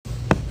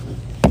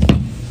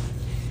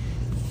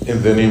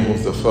In the name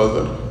of the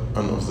Father,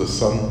 and of the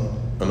Son,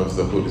 and of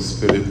the Holy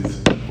Spirit,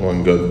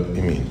 one God,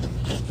 Amen.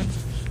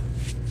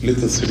 Let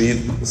us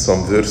read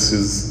some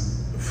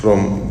verses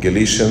from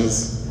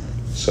Galatians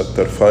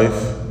chapter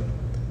 5,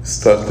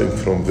 starting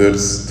from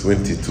verse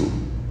 22.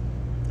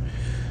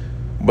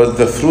 But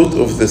the fruit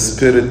of the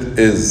Spirit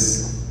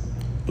is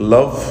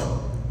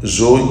love,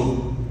 joy,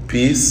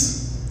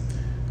 peace,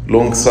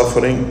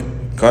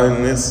 long-suffering,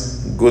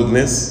 kindness,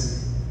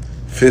 goodness,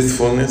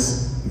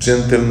 faithfulness,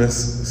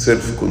 gentleness,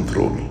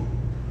 self-control.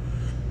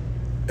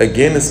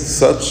 Against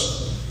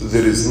such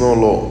there is no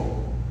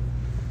law.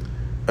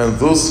 And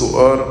those who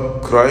are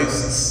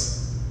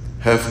Christ's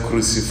have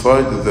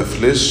crucified the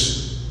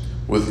flesh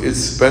with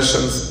its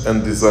passions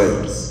and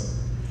desires.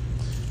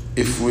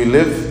 If we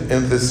live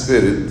in the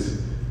Spirit,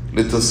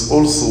 let us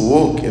also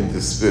walk in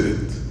the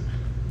Spirit.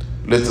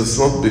 Let us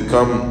not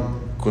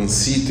become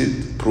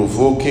conceited,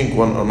 provoking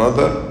one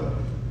another,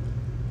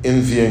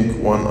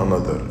 envying one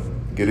another.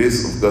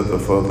 Grace of God the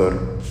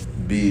Father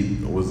be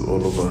with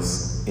all of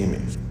us.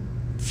 Amen.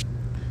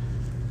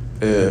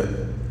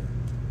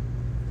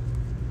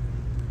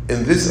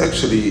 In this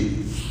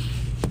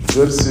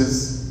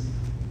verses,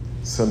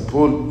 St.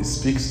 Paul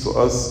speaks to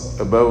us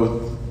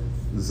about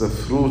the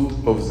fruit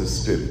of the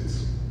Spirit.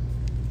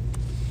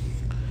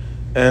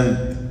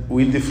 And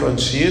we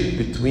differentiate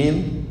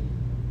between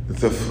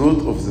the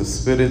fruit of the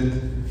Spirit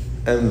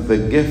and the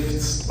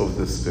gifts of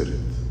the Spirit.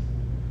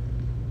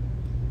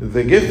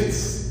 The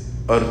gifts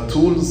are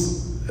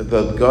tools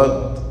that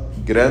God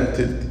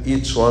granted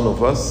each one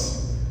of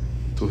us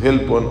to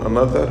help one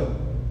another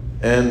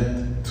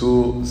and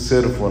to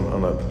serve one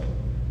another.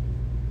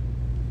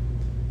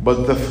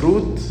 But the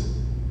fruit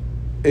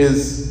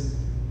is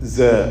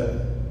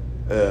the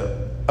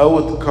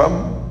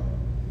outcome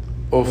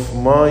of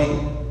my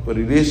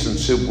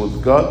relationship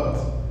with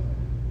God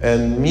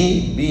and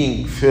me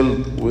being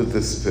filled with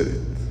the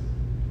Spirit.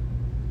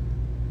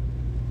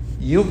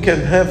 You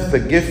can have the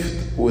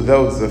gift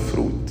without the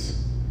fruit.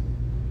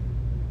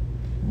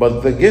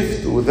 But the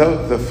gift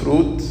without the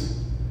fruit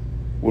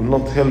will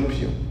not help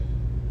you.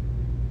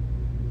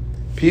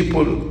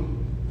 People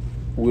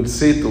will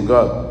say to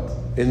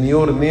God, in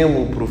your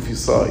name we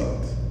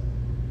prophesied.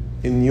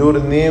 In your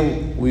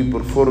name we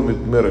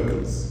performed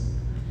miracles.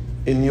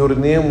 In your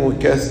name we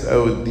cast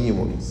out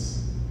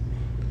demons.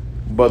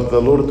 But the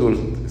Lord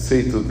will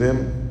say to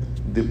them,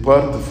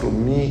 depart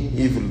from me,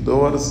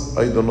 evildoers,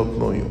 I do not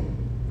know you.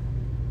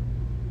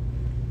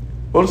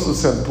 Also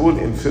St. Paul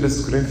in 1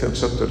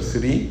 Corinthians chapter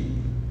 3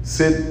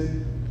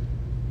 said,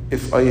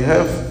 if I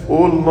have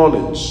all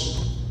knowledge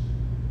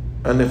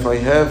and if I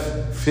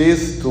have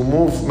faith to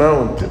move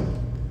mountain,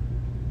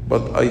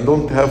 but I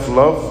don't have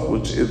love,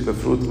 which is the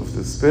fruit of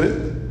the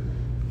Spirit,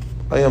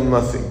 I am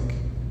nothing.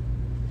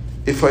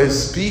 If I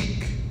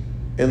speak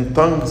in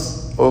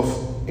tongues of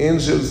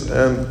angels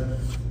and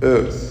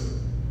earth,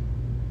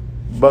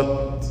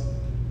 but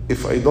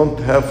if I don't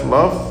have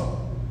love,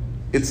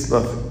 it's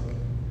nothing.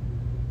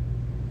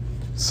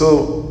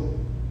 So,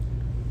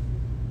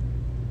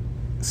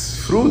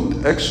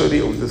 fruit actually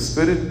of the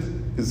Spirit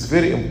is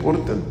very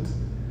important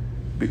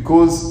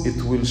because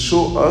it will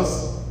show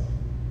us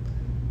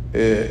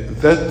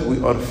that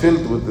we are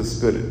filled with the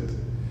Spirit.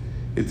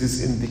 It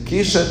is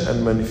indication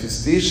and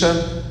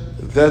manifestation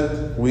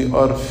that we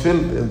are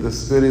filled in the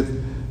Spirit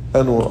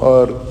and we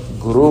are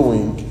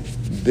growing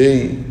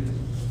day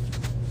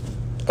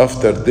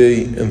after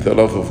day in the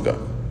love of God.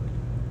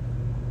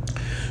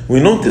 We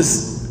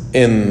notice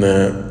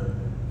in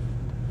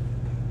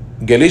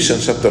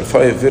Galatians chapter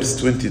 5 verse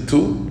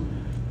 22,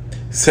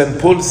 St.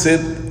 Paul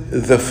said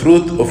the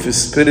fruit of the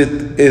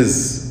Spirit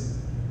is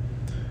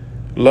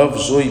love,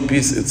 joy,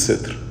 peace,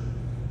 etc.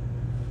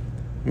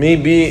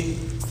 Maybe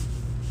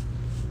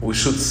we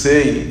should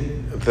say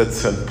that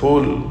St.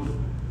 Paul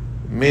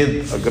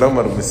made a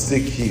grammar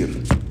mistake here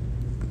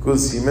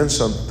because he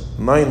mentioned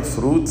 9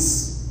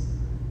 fruits,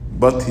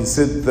 but he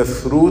said the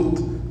fruit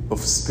of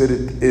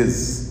Spirit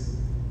is.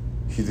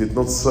 He did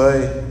not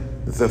say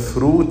the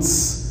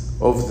fruits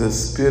of the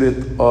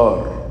Spirit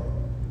are.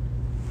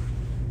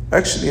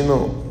 Actually,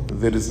 no,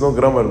 there is no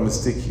grammar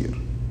mistake here.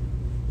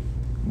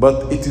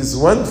 But it is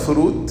one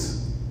fruit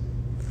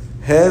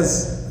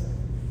has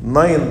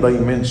 9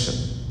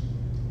 dimensions.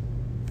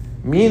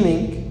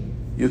 Meaning,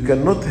 you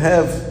cannot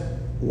have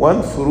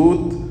one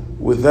fruit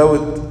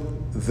without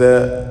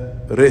the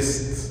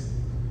rest.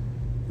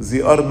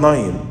 They are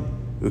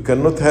 9. You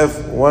cannot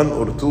have 1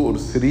 or 2 or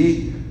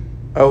 3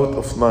 out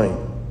of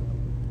 9.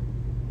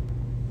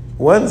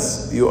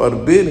 Once you are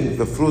bearing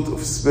the fruit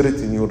of Spirit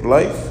in your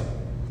life,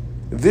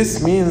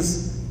 this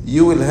means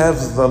you will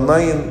have the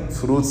 9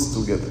 fruits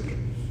together.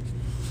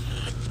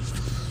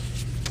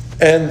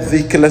 And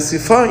they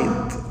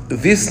classified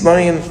these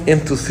 9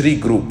 into 3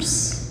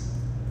 groups.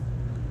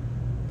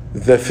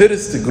 The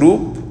first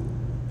group,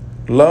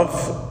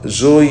 love,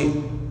 joy,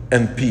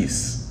 and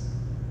peace.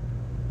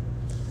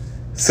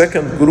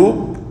 Second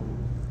group,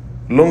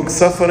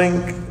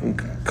 long-suffering,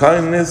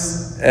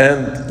 kindness,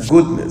 and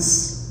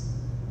goodness.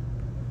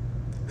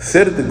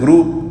 Third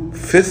group,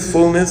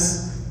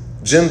 faithfulness,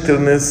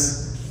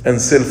 gentleness, and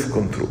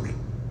self-control.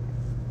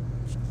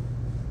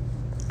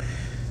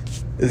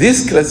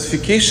 This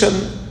classification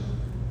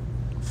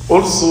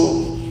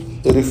also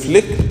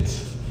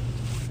reflects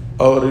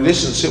our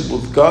relationship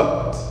with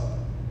God,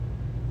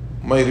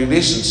 my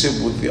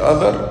relationship with the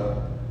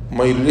other,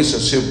 my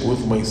relationship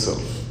with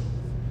myself.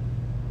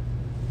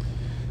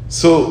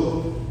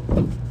 So,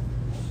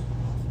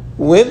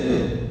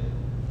 when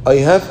I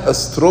have a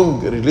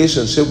strong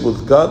relationship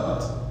with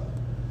God,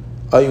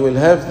 I will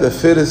have the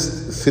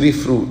first three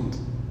fruit: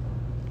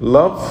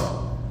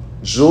 love,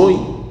 joy,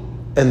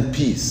 and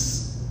peace.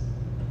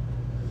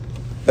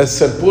 As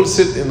St. Paul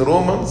said in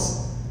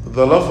Romans,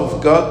 the love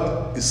of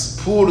God is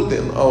poured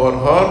in our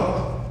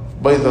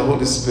heart by the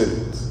Holy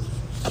Spirit.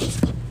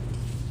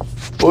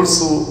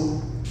 Also,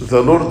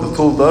 the Lord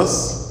told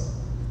us,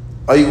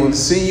 I will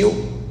see you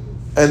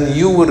and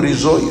you will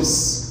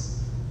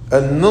rejoice,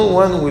 and no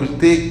one will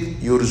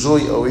take your joy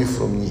away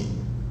from me.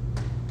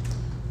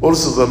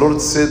 Also, the Lord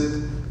said,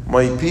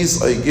 my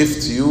peace I give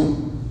to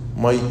you,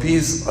 my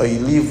peace I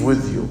leave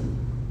with you,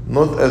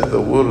 not as the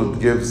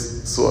world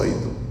gives, so I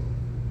do.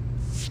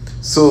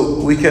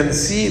 So we can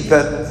see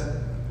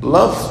that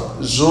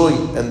love, joy,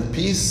 and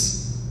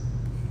peace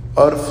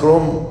are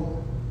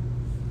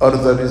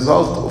the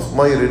result of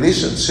my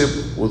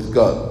relationship with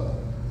God.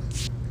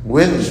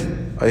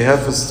 When I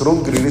have a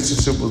strong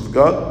relationship with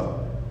God,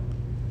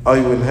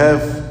 I will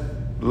have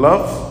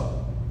love,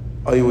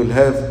 I will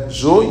have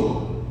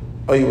joy,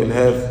 I will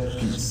have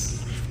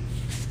peace.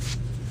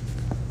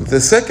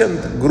 The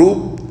second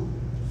group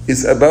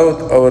is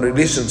about our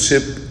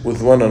relationship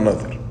with one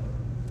another.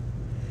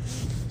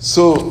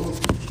 So,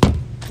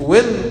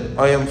 when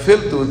I am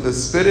filled with the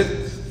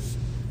Spirit,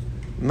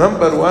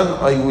 number one,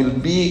 I will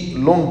be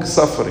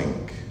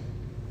long-suffering.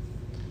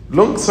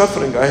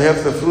 Long-suffering, I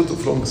have the fruit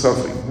of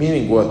long-suffering.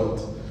 Meaning what?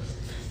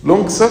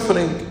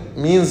 Long-suffering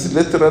means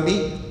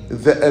literally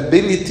the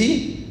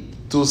ability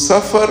to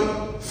suffer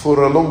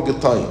for a long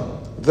time.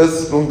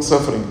 That's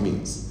long-suffering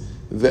means.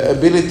 The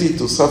ability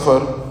to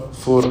suffer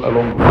for a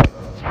long time.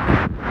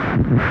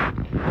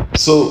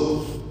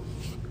 So,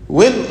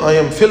 when I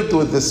am filled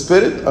with the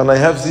Spirit and I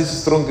have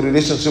this strong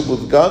relationship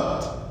with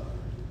God,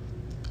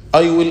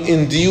 I will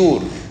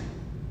endure.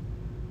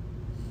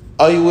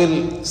 I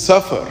will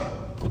suffer.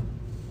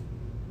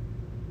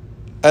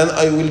 And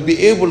I will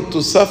be able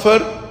to suffer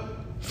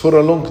for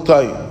a long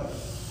time.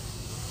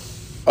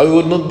 I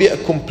will not be a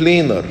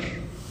complainer.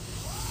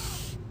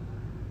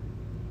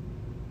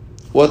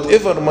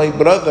 Whatever my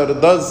brother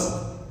does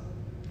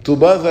to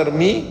bother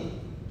me,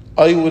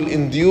 I will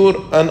endure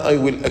and I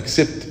will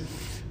accept it.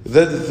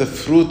 That is the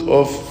fruit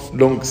of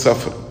long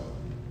suffering.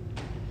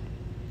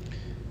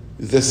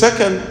 The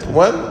second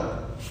one,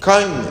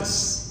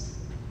 kindness.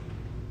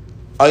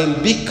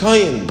 I'll be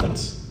kind.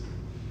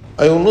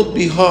 I will not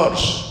be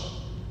harsh.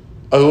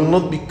 I will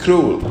not be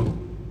cruel.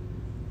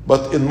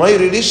 But in my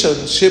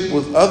relationship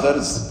with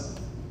others,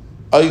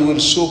 I will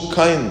show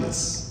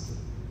kindness.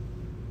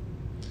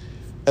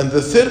 And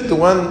the third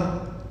one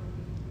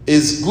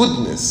is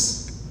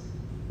goodness.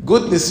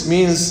 Goodness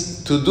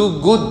means to do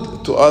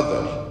good to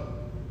others.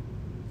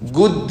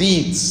 Good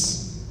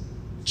deeds,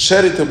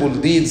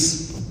 charitable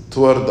deeds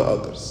toward the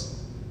others.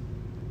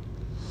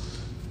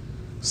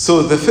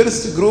 So the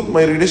first group,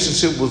 my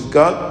relationship with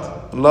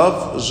God,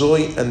 love,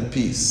 joy, and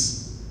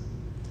peace.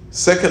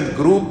 Second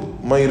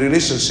group, my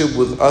relationship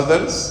with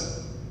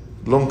others,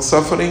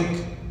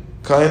 long-suffering,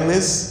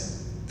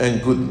 kindness,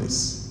 and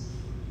goodness.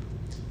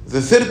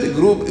 The third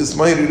group is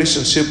my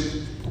relationship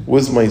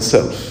with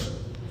myself,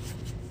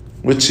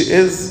 which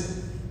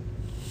is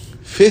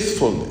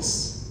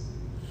faithfulness.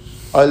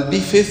 I'll be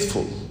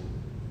faithful.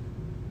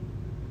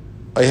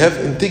 I have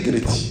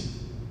integrity.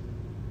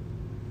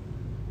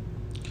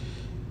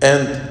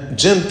 And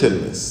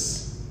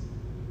gentleness.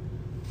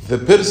 The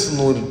person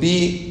will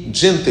be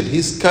gentle.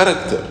 His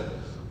character,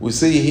 we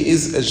say he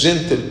is a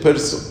gentle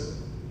person.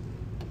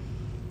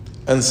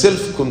 And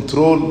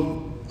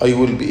self-control, I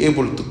will be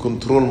able to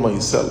control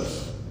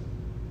myself.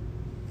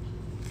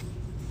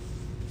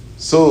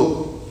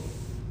 So,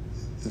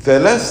 the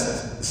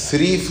last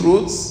three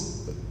fruits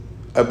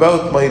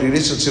about my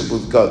relationship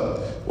with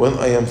God. When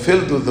I am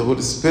filled with the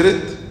Holy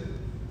Spirit,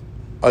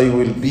 I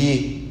will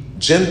be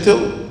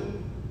gentle,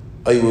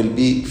 I will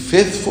be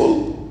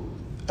faithful,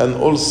 and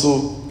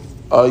also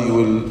I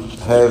will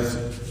have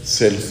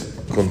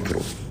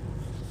self-control.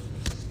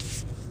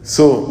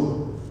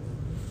 So,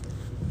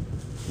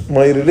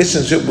 my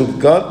relationship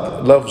with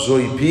God, love,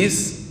 joy,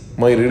 peace.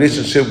 My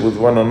relationship with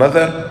one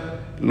another,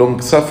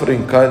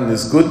 long-suffering,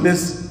 kindness,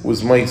 goodness.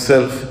 With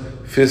myself,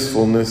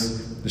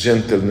 faithfulness,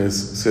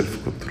 gentleness,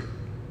 self-control.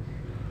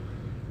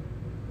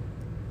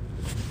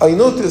 I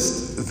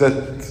noticed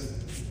that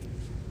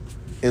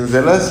in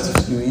the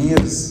last few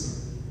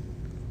years,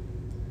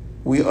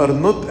 we are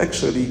not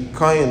actually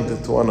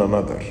kind to one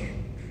another.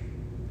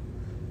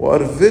 We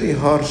are very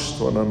harsh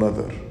to one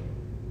another.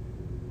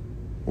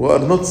 We are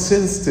not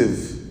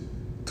sensitive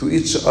to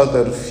each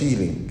other's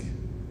feeling,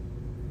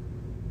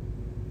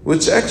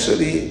 which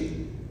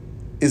actually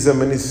is a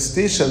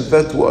manifestation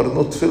that we are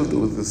not filled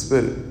with the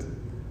Spirit,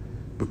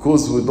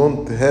 because we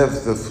don't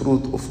have the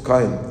fruit of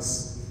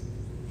kindness.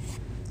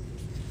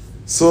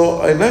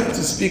 So I'd like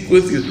to speak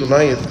with you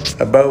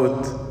tonight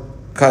about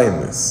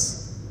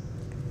kindness.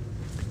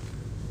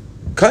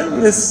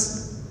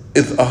 Kindness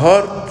is a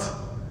heart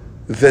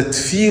that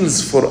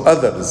feels for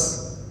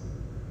others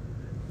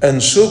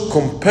and show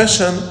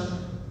compassion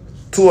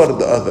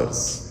toward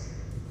others.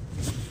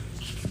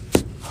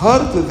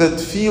 Heart that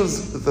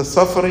feels the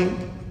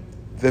suffering,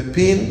 the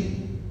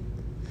pain,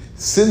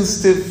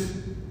 sensitive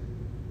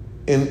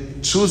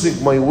in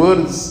choosing my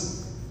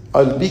words.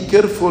 I'll be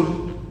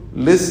careful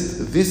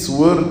lest this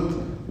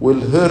word will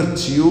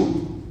hurt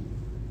you.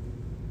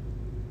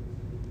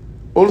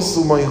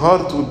 Also, my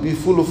heart will be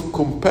full of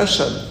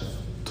compassion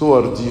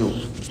toward you.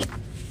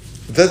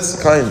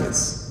 That's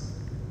kindness.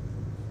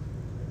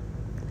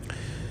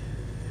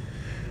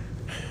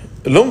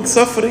 Long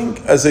suffering,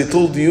 as I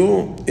told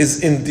you,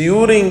 is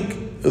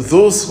enduring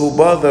those who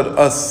bother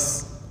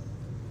us.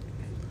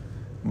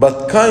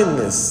 But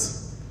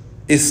kindness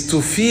is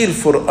to feel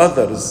for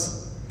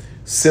others,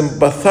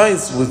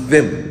 sympathize with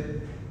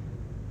them.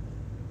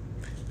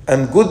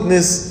 And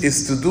goodness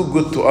is to do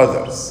good to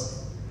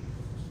others.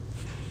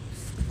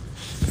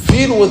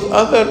 Feel with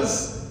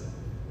others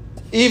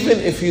even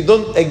if you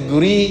don't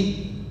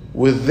agree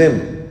with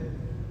them.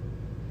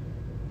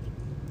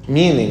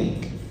 Meaning,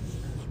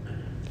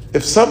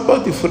 if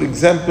somebody, for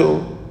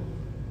example,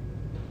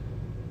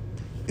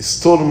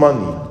 stole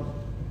money,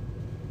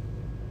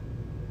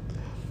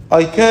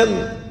 I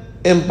can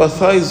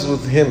empathize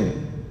with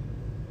him.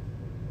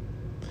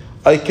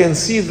 I can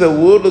see the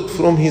world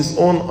from his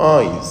own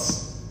eyes.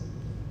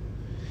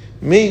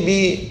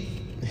 Maybe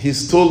he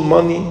stole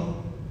money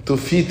to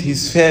feed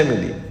his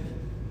family.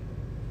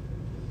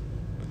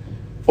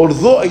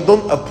 Although I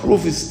don't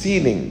approve of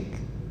stealing,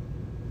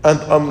 and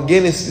I'm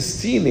against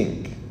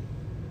stealing,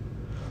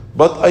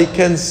 but I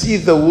can see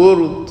the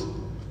world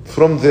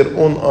from their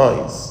own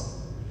eyes.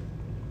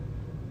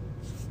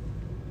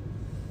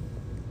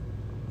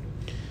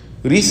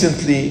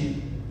 Recently,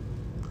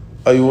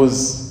 I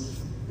was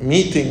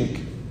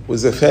meeting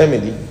with a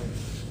family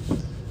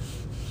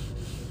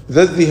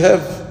that they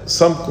have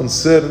some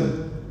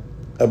concern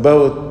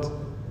about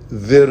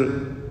their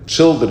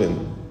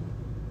children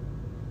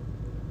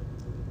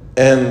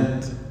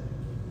and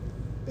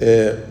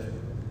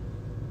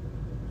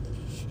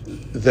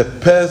the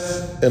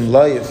path in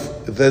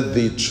life that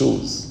they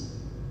choose.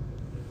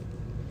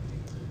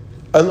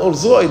 And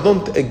although I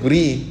don't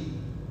agree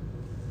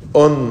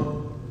on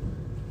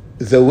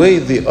the way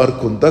they are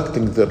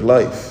conducting their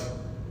life,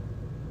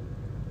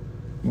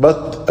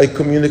 but I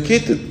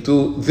communicated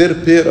to their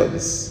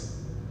parents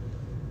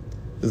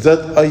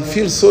that I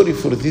feel sorry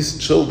for these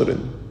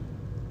children.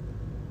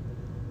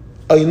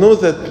 I know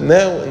that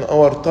now in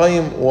our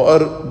time we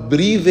are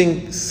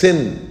breathing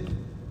sin.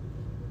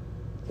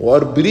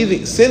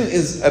 Sin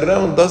is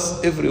around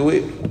us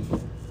everywhere.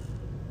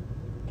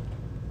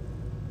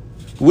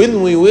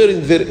 When we were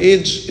in their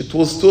age, it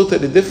was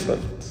totally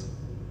different.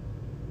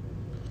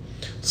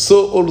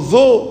 So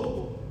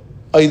although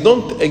I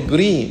don't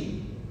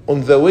agree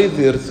on the way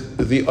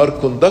they are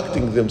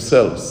conducting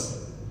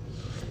themselves,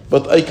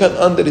 but I can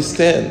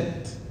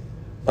understand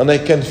and I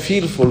can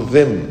feel for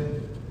them.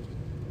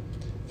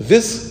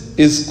 This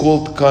is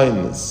called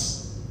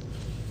kindness.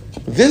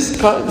 This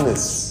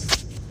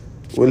kindness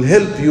will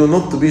help you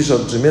not to be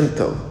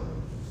judgmental,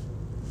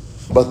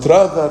 but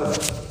rather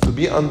to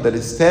be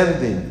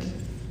understanding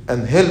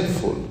and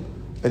helpful,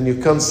 and you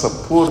can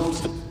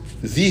support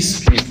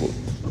these people.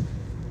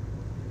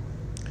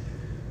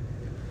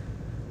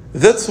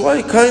 That's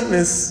why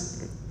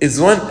kindness is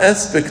one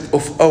aspect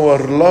of our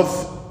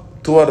love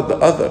toward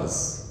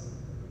others.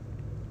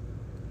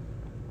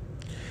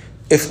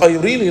 If I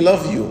really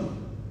love you,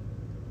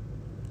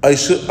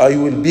 I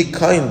will be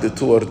kind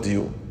toward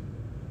you.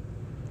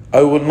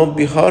 I will not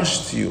be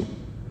harsh to you.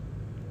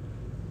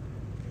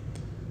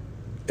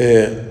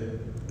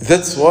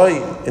 That's why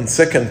in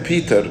 2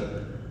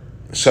 Peter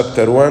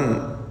chapter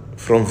 1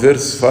 from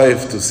verse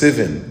 5 to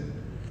 7,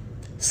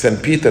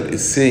 St. Peter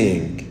is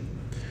saying,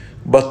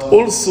 but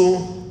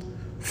also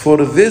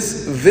for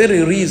this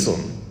very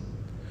reason,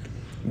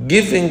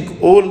 giving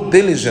all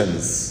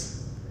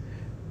diligence,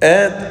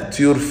 add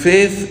to your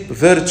faith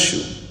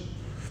virtue,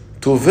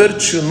 to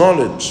virtue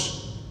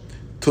knowledge,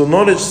 to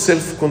knowledge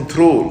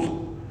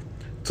self-control,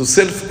 to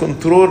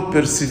self-control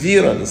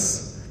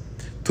perseverance,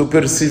 to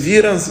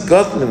perseverance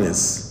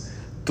godliness,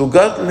 to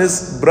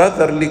godliness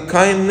brotherly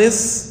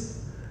kindness,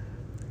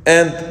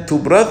 and to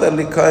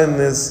brotherly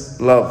kindness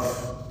love.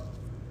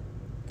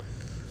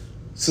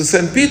 So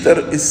St.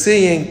 Peter is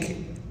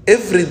saying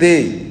every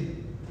day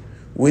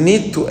we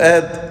need to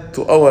add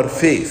to our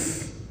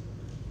faith.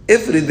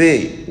 Every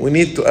day we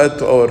need to add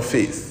to our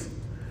faith.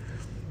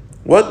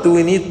 What do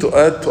we need to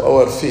add to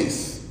our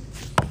faith?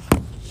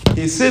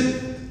 He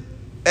said,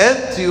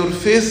 add to your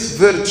faith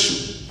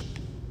virtue,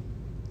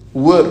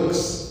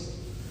 works.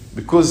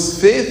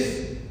 Because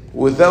faith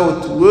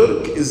without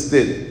work is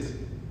dead.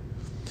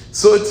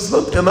 So it's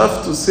not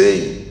enough to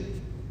say,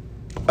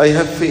 I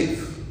have faith.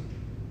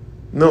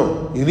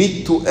 No, you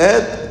need to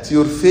add to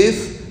your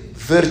faith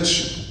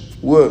virtue,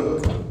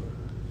 work.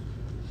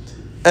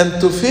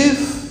 And to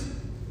faith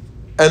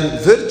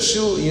and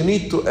virtue, you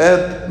need to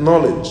add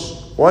knowledge.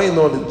 Why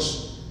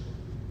knowledge?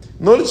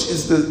 Knowledge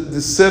is the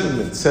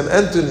discernment. St.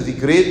 Anthony the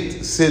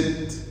Great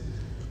said,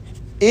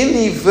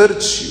 any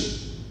virtue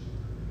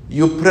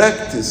you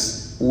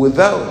practice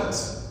without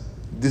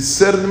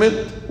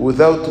discernment,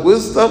 without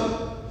wisdom,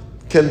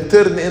 can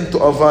turn into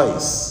a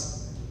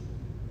vice.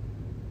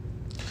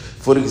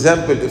 For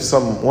example, if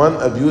someone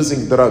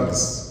abusing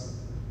drugs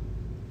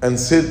and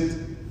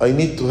said, I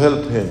need to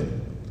help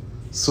him,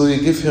 so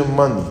you give him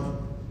money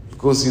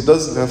because he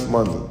doesn't have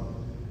money,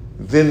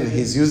 then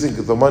he's using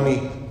the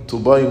money to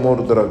buy more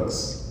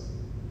drugs.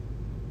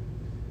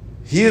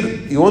 Here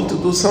you want to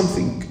do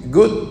something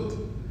good,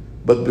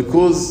 but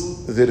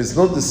because there is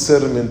no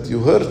discernment, you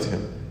hurt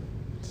him.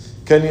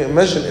 Can you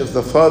imagine if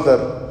the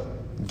father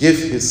gave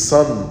his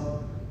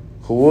son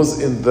who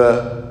was in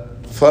the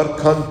far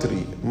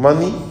country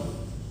money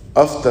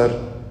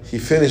after he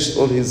finished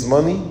all his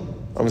money?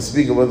 I'm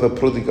speaking about the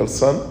prodigal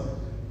son.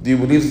 Do you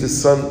believe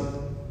this son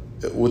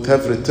would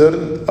have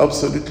returned?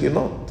 Absolutely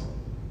not.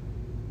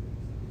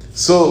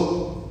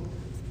 So,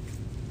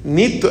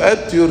 need to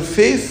add to your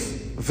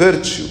faith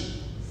virtue,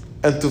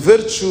 and to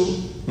virtue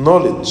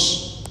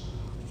knowledge.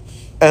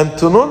 And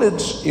to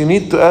knowledge, you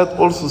need to add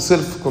also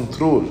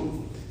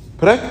self-control.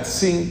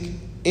 Practicing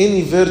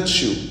any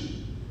virtue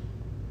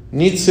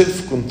needs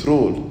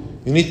self-control.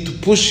 You need to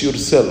push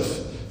yourself.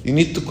 You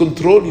need to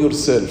control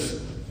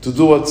yourself to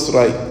do what's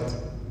right.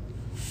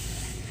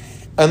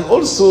 And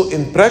also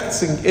in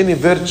practicing any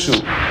virtue,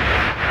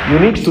 you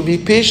need to be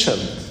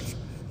patient.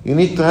 You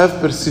need to have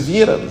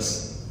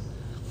perseverance.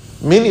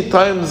 Many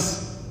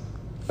times,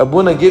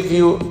 Abuna gave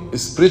you a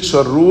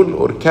spiritual rule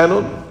or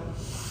canon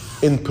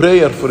in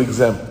prayer, for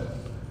example.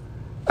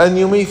 And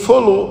you may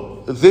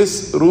follow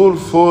this rule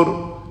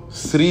for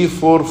 3,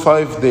 4,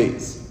 5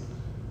 days.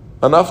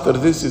 And after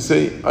this you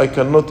say, I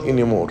cannot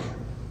anymore.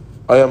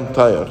 I am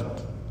tired.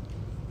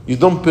 You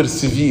don't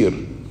persevere.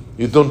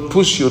 You don't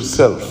push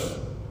yourself.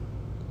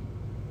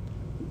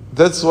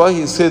 That's why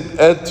he said,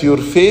 add to your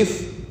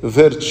faith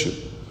virtue.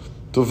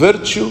 To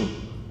virtue,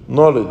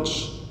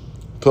 knowledge.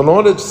 To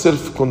knowledge,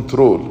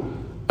 self-control.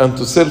 And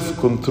to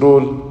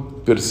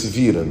self-control,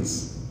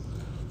 perseverance.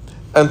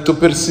 And to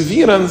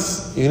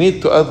perseverance, you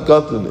need to add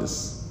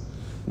godliness.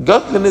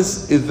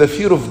 Godliness is the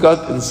fear of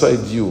God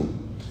inside you.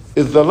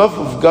 Is the love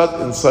of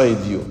God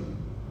inside you.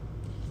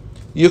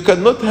 You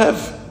cannot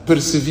have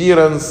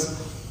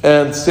perseverance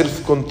and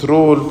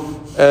self-control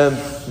and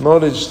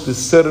knowledge,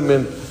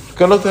 discernment. You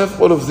cannot have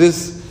all of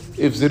this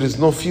if there is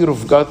no fear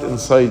of God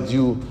inside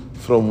you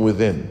from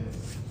within.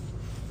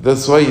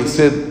 That's why he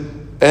said,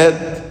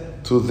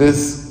 add to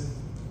this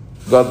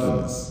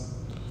godliness.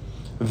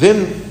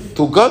 Then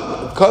to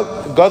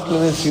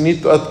godliness, you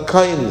need to add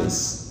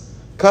kindness.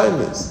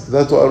 Kindness,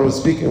 that's what I was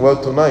speaking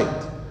about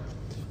tonight.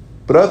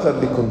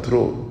 Brotherly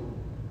control.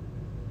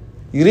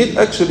 You need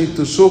actually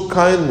to show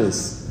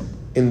kindness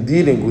in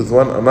dealing with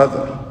one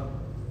another.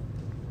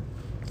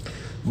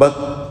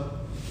 But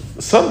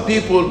some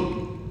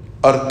people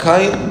are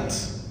kind,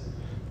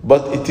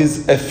 but it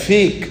is a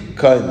fake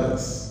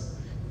kindness.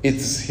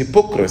 It's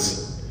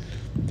hypocrisy.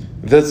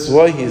 That's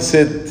why he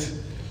said,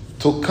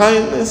 to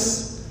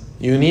kindness,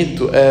 you need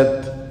to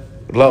add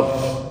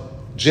love,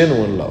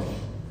 genuine love.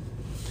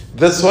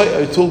 That's why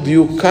I told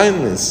you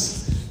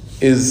kindness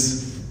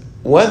is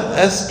one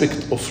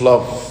aspect of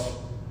love.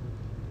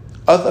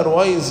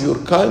 Otherwise, your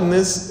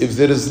kindness, if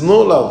there is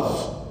no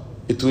love,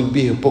 it will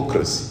be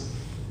hypocrisy.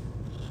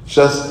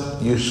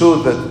 Just you show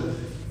that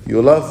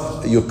you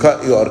love, you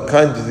are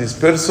kind to this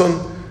person,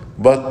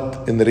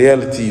 but in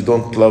reality you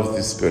don't love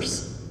this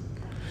person.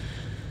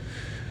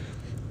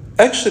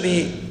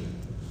 Actually,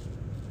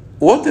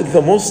 what is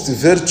the most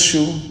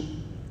virtue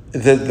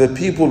that the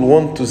people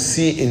want to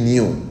see in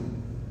you?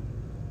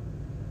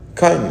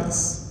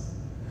 Kindness.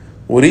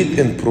 We read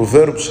in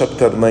Proverbs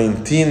chapter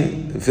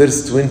 19,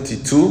 verse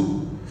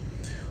 22,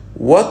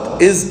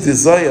 what is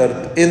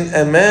desired in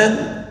a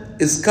man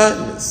is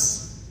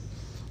kindness.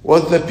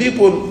 What the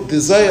people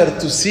desire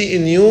to see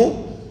in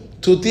you,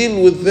 to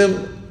deal with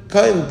them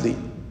kindly.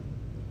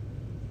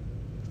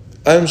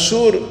 I'm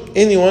sure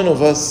any one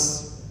of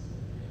us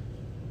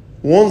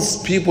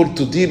wants people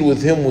to deal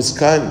with him with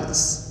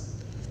kindness.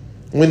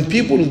 When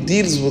people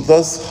deals with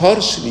us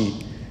harshly,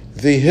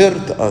 they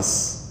hurt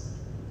us.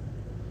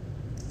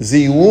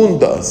 They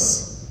wound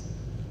us.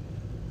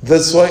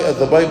 That's why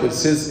the Bible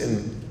says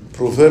in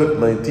Proverbs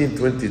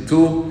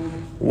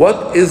 19:22,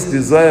 what is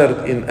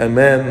desired in a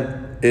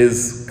man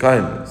is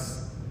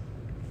kindness.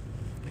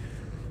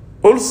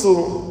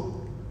 Also,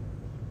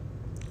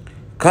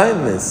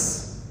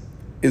 kindness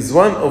is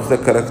one of the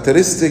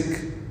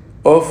characteristics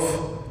of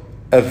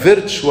a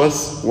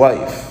virtuous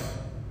wife.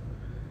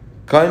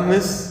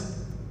 Kindness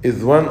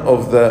is one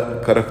of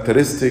the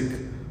characteristics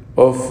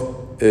of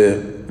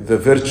the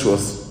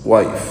virtuous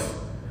wife.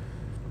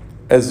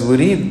 As we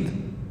read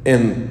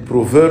in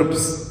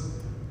Proverbs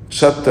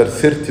chapter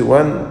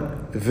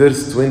 31,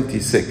 verse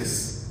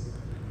 26.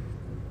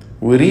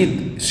 We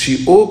read,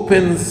 she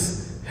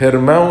opens her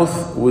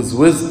mouth with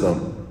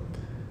wisdom,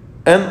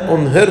 and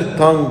on her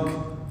tongue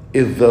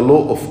is the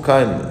law of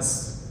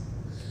kindness.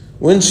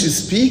 When she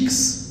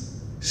speaks,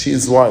 she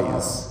is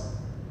wise.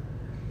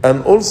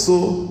 And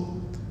also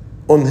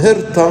on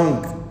her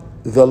tongue,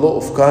 the law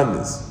of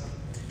kindness.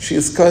 She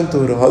is kind to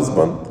her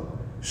husband.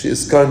 She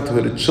is kind to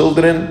her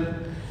children.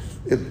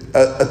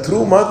 A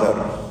true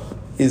mother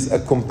is a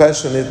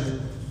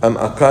compassionate and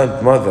a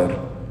kind mother,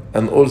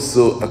 and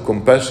also a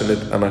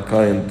compassionate and a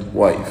kind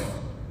wife.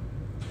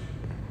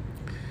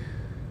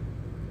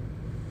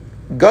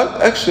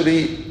 God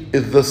actually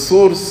is the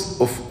source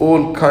of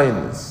all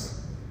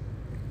kindness.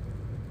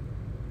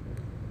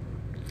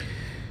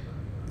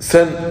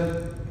 St.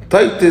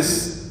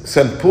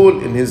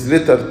 Paul, in his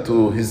letter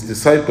to his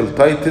disciple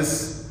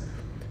Titus,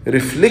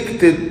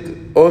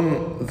 reflected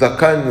on the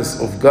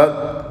kindness of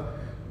God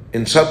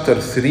in chapter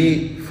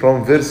 3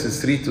 from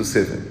verses 3 to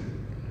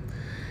 7.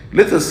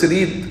 Let us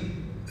read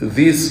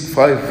these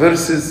 5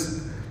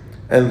 verses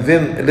and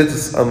then let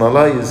us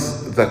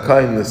analyze the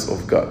kindness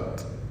of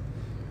God.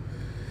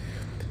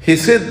 He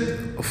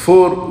said,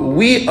 for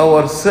we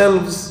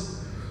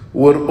ourselves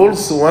were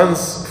also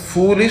once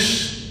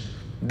foolish,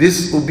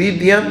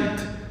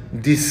 disobedient,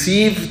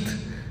 deceived,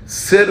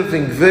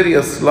 serving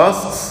various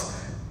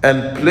lusts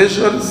and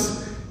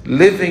pleasures,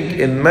 living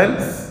in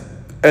malice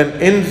and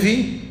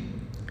envy,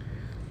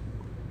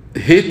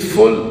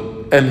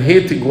 hateful and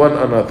hating one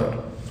another.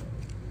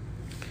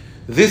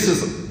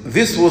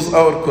 This was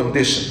our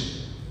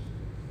condition.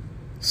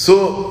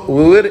 So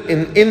we were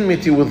in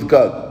enmity with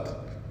God.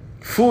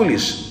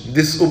 Foolish,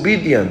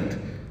 disobedient,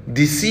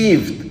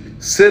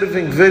 deceived,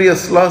 serving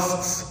various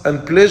lusts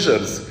and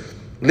pleasures,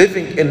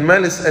 living in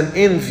malice and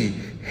envy,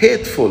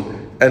 hateful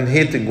and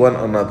hating one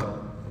another.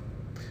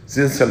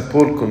 Then St.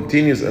 Paul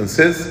continues and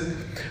says,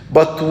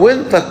 but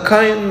when the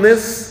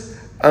kindness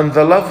and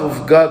the love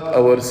of God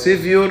our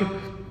Savior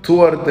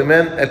toward the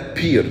man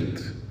appeared,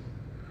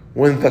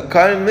 when the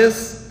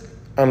kindness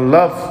and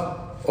love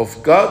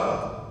of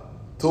God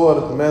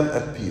toward man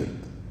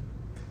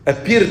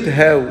appeared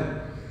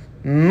how?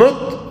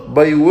 Not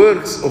by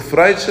works of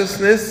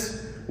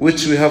righteousness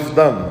which we have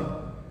done.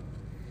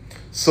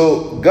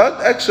 So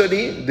God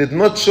actually did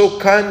not show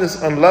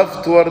kindness and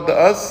love toward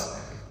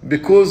us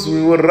because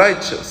we were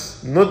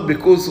righteous, not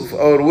because of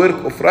our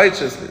work of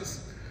righteousness,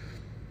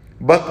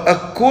 but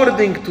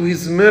according to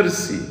His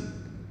mercy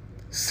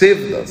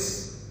saved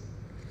us.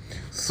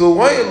 So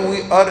while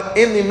we are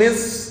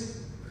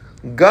enemies,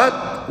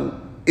 God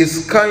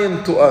is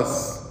kind to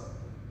us.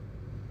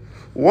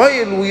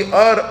 While we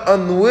are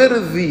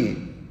unworthy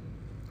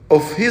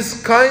of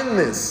His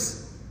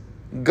kindness,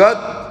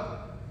 God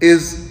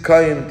is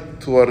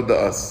kind toward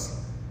us.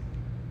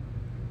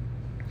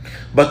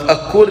 But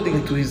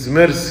according to His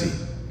mercy,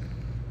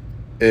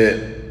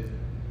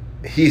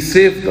 He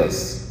saved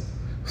us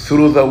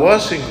through the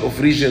washing of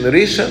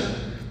regeneration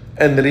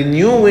and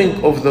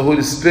renewing of the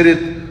Holy Spirit,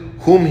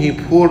 whom He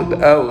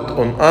poured out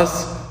on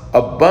us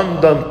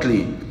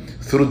abundantly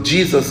through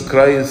Jesus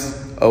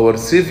Christ our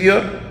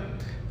Savior,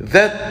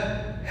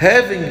 that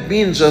having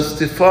been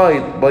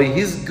justified by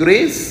His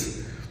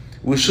grace,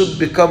 we should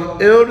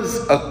become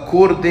heirs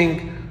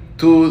according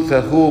to the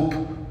hope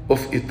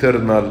of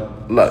eternal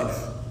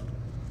life.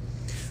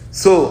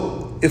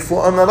 So, if we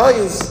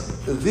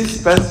analyze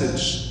this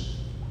passage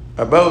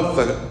about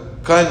the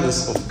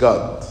kindness of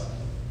God,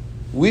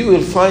 we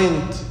will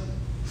find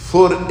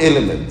 4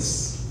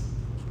 elements.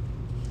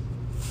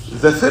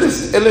 The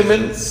first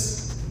element,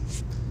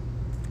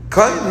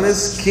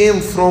 kindness came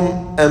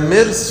from a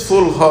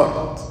merciful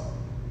heart.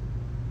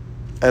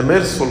 A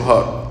merciful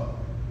heart.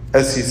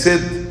 As he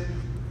said,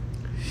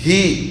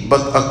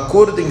 but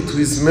according to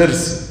His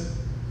mercy.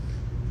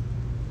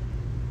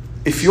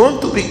 If you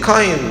want to be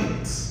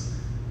kind,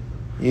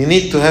 you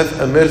need to have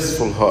a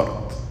merciful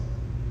heart.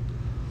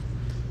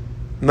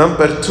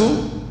 Number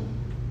 2,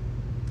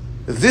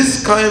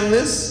 this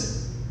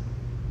kindness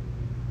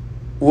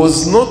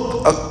was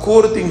not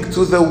according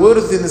to the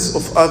worthiness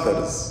of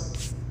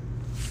others.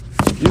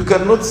 You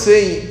cannot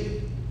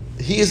say,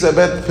 he is a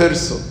bad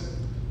person.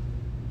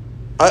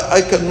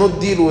 I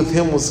cannot deal with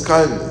him with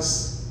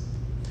kindness.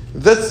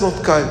 That's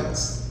not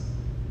kindness.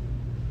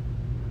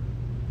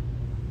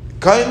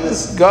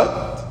 Kindness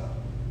God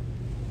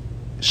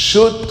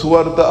showed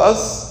toward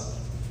us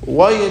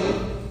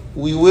while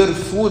we were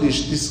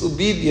foolish,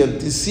 disobedient,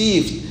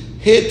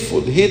 deceived,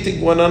 hateful, hating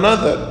one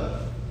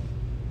another.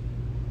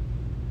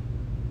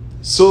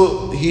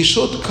 So He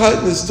showed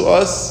kindness to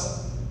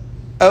us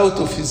out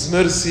of His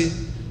mercy,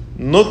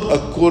 not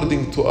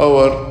according to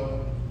our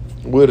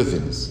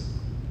worthiness.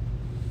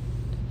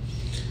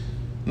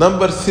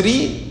 Number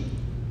 3,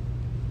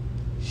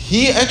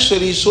 He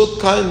actually showed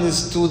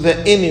kindness to the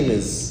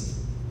enemies.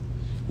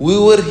 We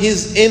were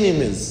His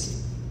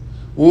enemies.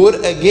 We were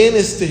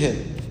against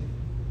Him.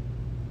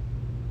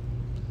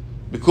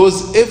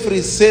 Because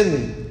every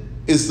sin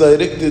is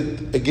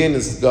directed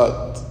against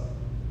God.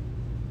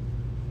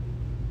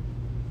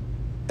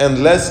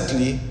 And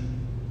lastly,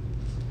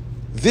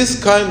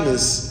 this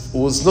kindness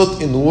was not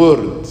in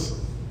word,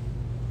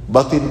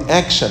 but in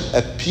action,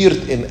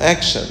 appeared in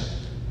action.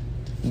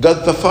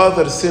 God the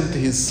Father sent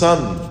His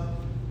Son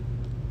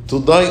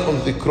to die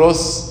on the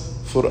cross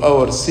for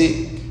our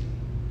sake.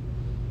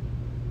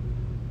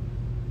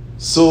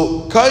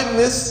 So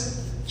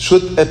kindness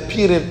should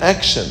appear in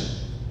action.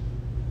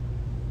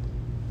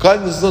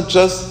 Kindness is not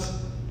just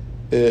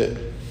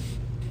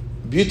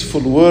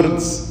beautiful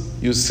words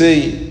you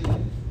say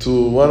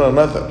to one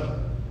another.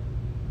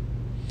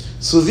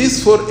 So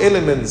these four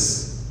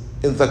elements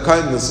in the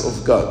kindness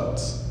of God,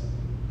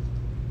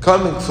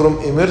 coming from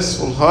a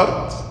merciful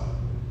heart,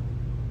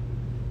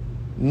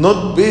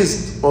 not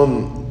based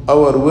on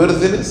our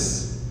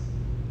worthiness,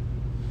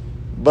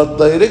 but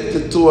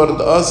directed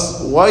toward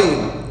us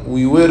while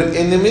we were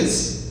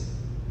enemies,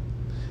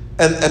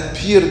 and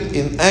appeared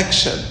in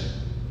action.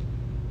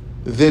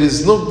 There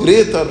is no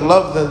greater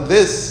love than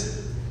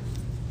this,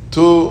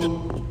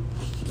 to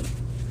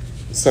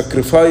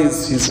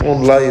sacrifice His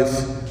own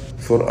life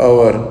for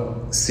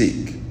our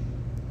sake.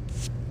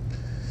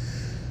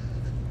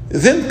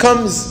 Then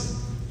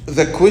comes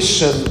the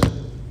question,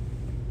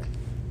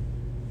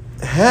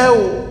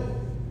 how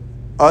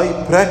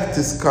I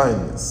practice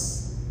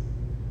kindness.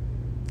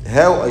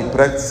 How I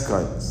practice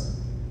kindness.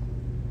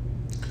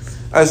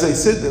 As I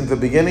said in the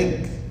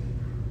beginning,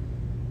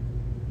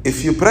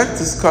 if you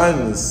practice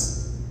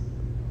kindness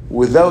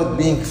without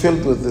being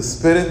filled with the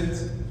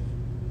Spirit,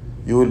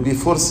 you will be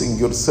forcing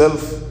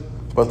yourself,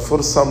 but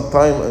for some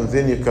time, and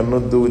then you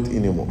cannot do it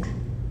anymore.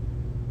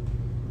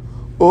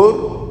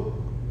 Or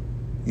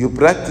you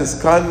practice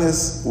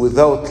kindness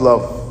without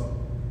love.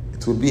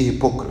 It will be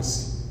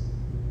hypocrisy.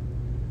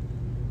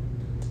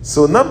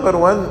 So number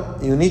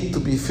one, you need to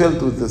be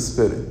filled with the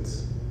Spirit.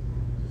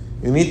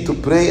 You need to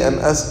pray and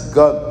ask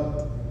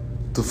God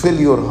to fill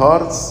your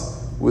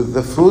hearts with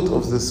the fruit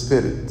of the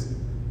Spirit,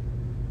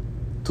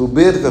 to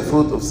bear the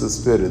fruit of the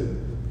Spirit: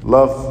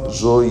 love,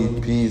 joy,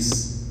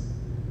 peace,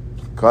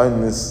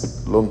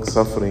 kindness,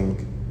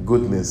 long-suffering,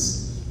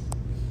 goodness,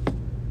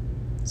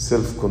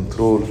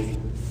 self-control,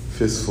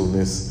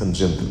 faithfulness, and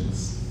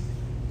gentleness.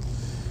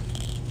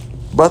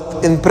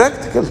 But in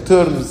practical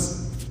terms,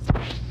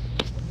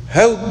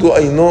 how do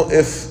I know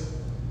if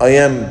I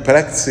am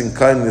practicing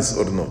kindness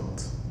or not?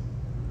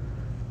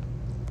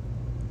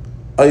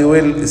 I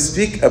will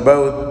speak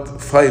about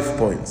 5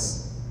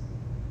 points.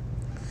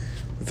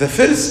 The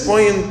first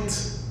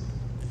point,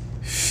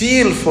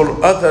 feel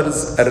for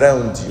others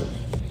around you.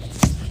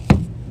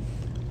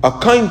 A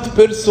kind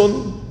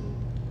person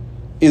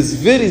is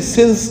very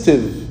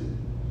sensitive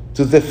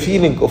to the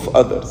feeling of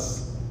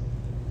others.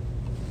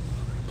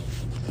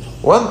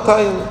 One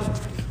time,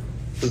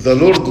 the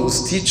Lord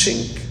was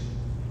teaching.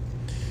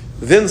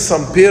 Then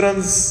some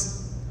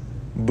parents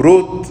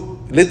brought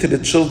little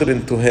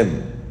children to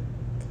Him,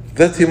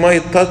 that He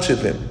might touch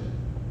them.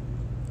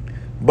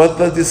 But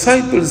the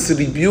disciples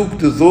rebuked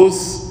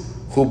those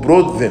who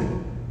brought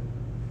them.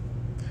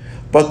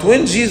 But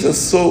when Jesus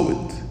saw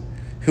it,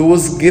 He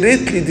was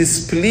greatly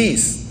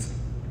displeased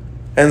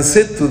and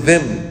said to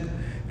them,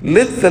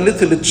 "Let the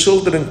little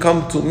children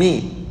come to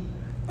me,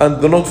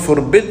 and do not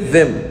forbid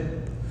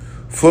them,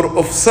 for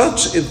of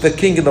such is the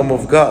kingdom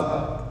of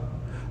God.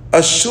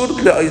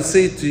 Assuredly I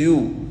say to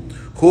you,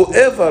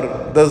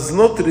 whoever does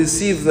not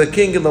receive the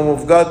kingdom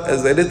of God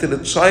as a little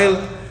child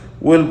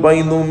will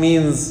by no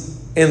means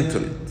enter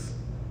it."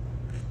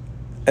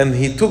 And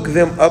He took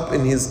them up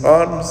in His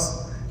arms,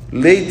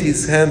 laid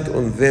His hand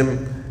on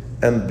them,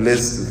 and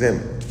blessed them.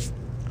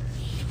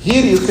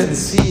 Here you can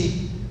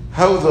see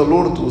how the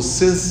Lord was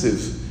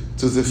sensitive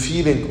to the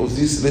feeling of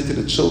these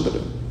little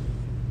children.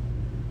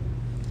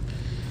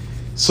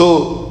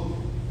 So,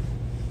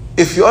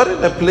 if you are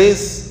in a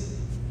place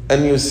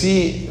and you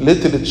see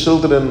little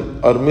children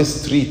are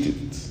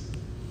mistreated,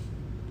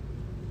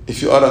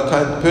 if you are a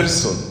kind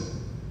person,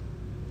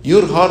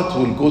 your heart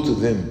will go to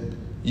them.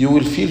 You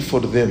will feel for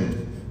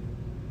them.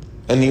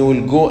 And you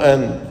will go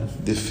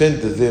and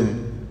defend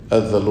them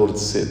as the Lord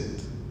said.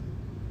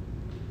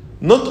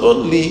 Not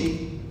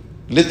only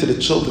little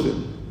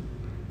children.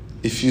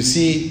 If you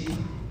see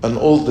an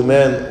old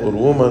man or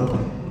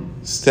woman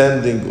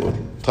standing or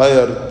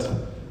tired,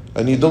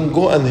 and you don't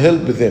go and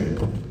help them,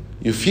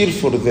 you feel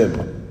for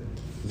them,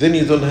 then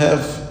you don't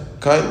have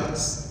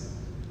kindness.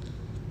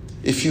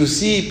 If you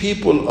see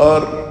people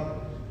are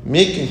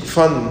making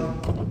fun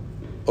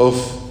of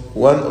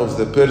one of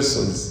the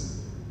persons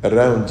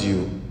around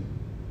you,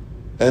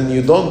 and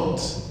you don't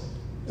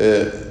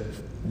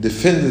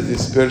defend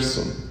this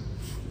person,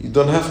 you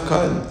don't have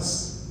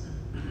kindness.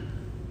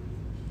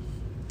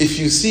 If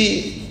you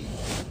see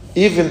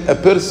even a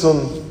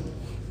person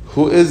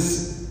who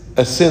is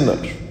a sinner,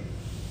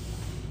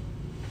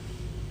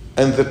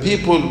 and the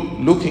people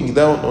looking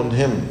down on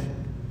him,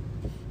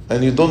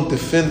 and you don't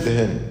defend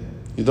him,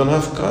 you don't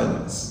have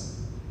kindness.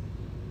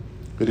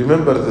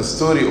 Remember the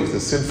story of the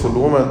sinful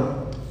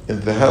woman in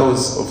the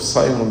house of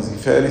Simon the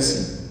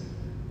Pharisee.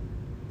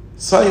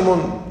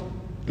 Simon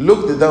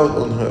looked down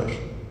on her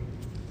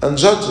and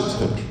judged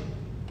her.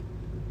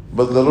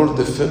 But the Lord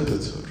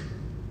defended her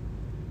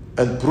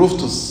and proved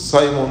to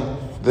Simon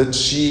that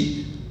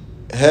she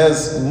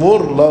has more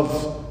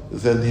love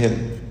than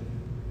him.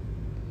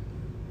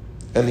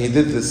 And he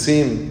did the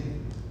same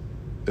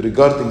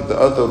regarding the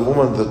other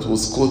woman that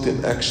was caught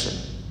in action.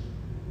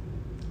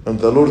 And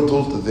the Lord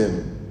told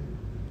them,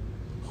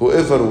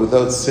 whoever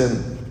without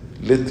sin,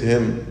 let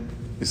him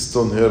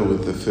stone her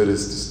with the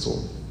first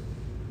stone.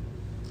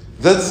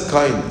 That's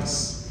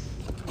kindness.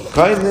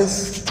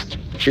 Kindness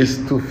is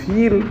to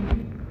feel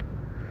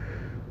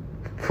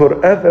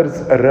for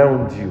others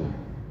around you.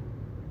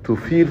 To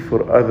feel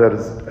for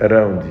others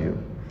around you.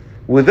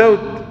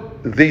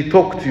 Without they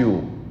talk to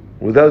you,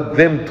 without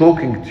them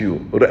talking to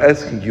you or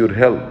asking your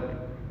help.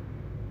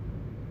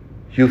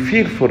 You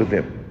feel for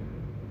them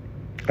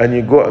and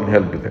you go and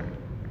help them.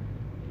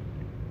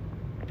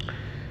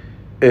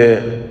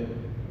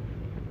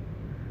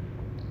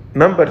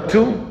 Number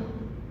 2,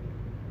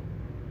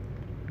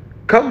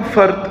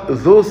 comfort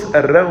those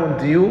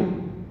around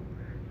you,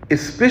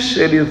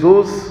 especially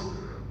those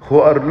who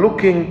are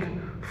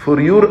looking for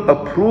your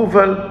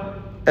approval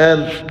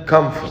and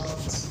comfort.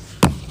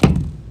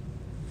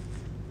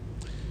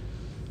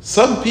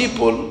 Some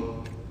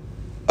people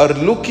are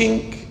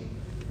looking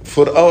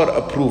for our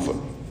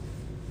approval.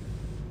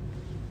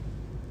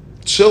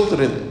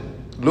 Children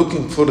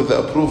looking for the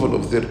approval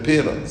of their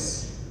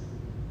parents.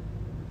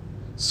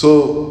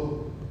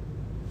 So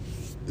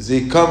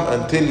they come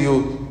and tell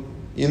you,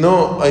 you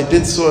know, I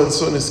did so and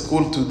so in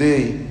school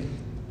today,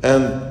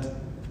 and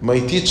my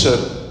teacher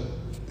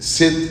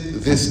said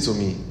this to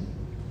me.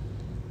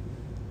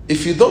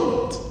 If you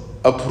don't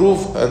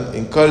approve and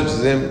encourage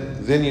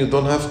them, then you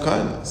don't have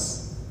kindness.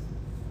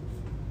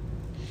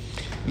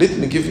 Let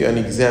me give you an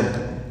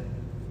example.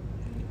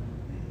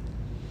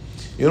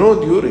 You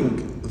know,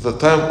 during the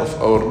time of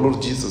our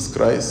Lord Jesus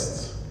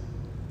Christ,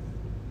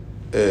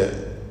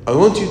 I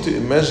want you to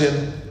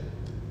imagine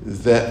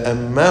the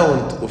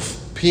amount of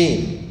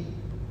pain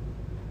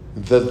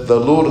that the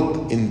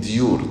Lord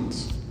endured.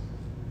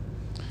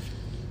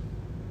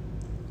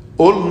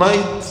 All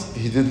night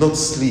he did not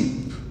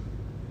sleep.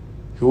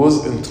 He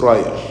was in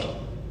trial.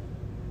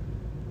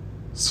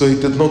 So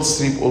he did not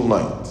sleep all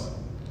night.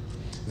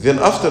 Then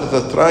after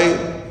the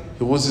trial,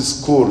 he was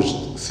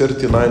scourged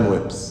 39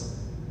 whips.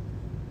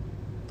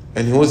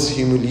 And he was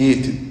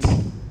humiliated.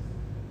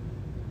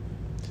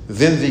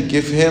 Then they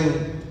gave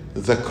him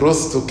the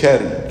cross to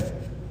carry.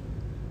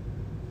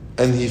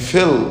 And he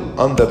fell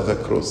under the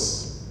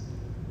cross.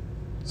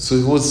 So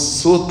he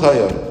was so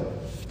tired,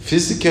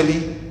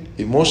 physically,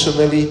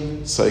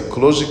 emotionally,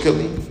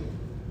 psychologically.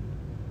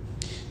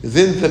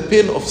 Then the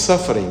pain of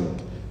suffering,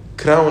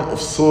 crown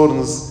of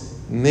thorns,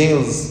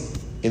 nails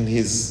in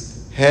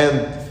his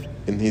hand,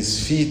 in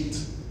his feet.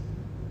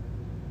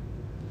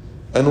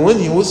 And when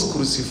he was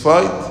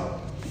crucified,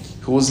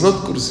 he was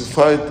not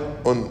crucified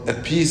on a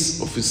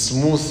piece of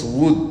smooth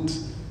wood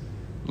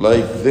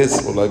like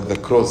this or like the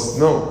cross.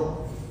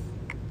 No,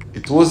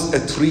 it was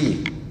a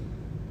tree.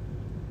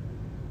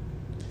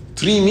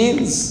 Tree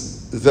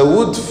means the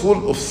wood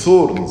full of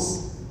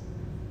thorns.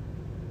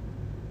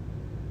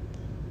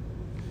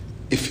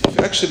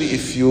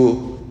 If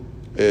you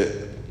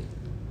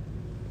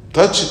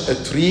touch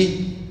a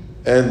tree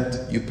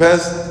and you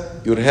pass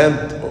your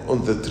hand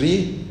on the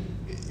tree,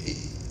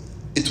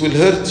 it will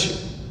hurt you.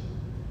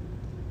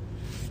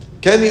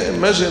 Can you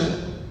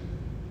imagine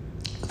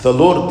the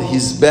Lord,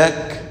 his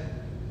back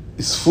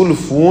is full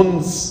of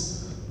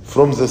wounds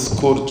from the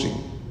scourging.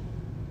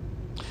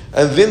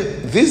 And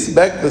then this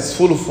back that's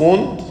full of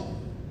wound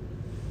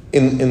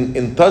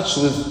in touch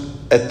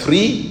with a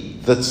tree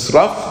that's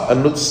rough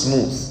and not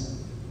smooth.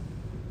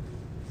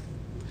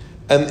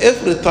 And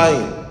every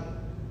time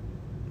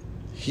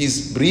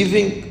he's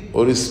breathing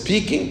or is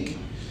speaking,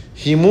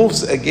 he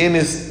moves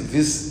against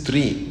this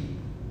tree.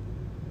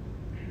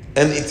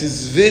 And it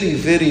is very,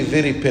 very,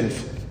 very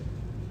painful.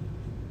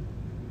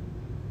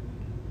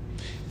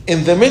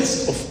 In the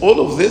midst of all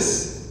of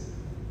this,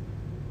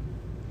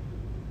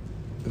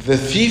 the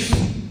thief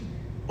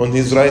on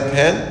his right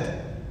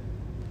hand,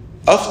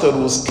 after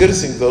was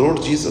cursing the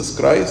Lord Jesus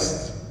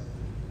Christ,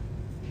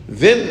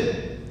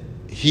 then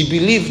he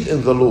believed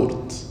in the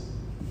Lord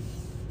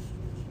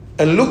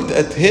and looked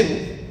at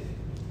him,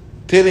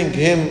 telling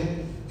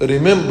him,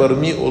 remember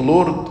me, O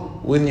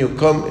Lord, when you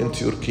come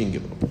into your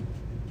kingdom.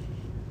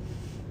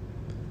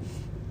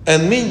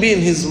 And maybe in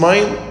his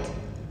mind,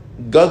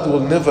 God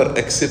will never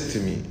accept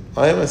me.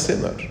 I am a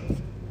sinner.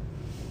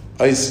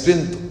 I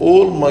spent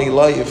all my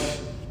life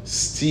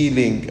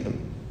stealing,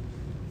 and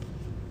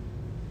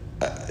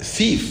a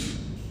thief,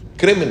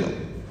 criminal.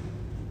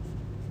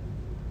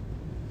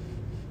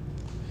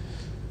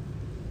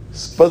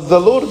 But the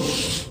Lord,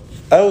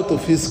 out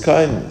of his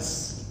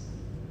kindness,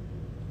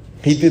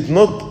 he did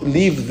not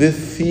leave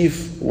this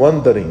thief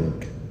wondering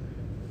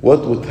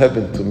what would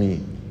happen to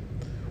me,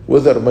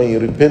 whether my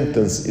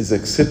repentance is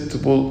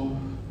acceptable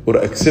or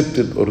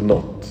accepted or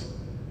not.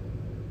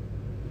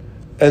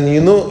 And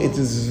you know, it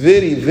is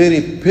very,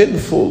 very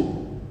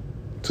painful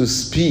to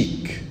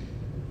speak,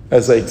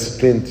 as I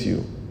explained to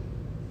you.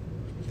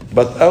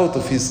 But out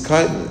of his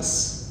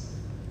kindness,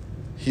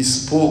 he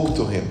spoke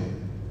to him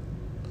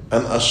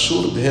and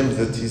assured him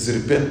that his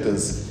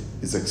repentance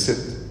is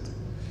accepted.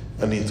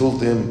 And he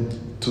told him,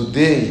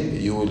 today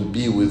you will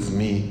be with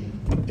me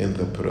in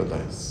the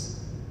paradise.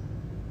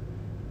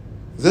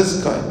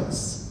 This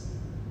kindness.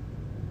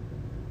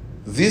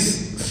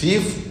 This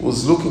thief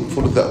was looking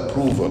for the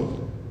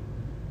approval,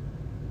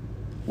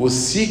 was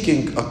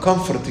seeking a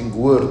comforting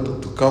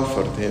word to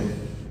comfort him.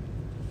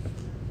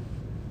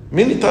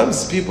 Many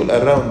times people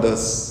around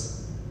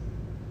us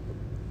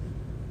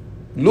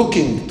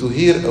looking to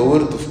hear a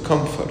word of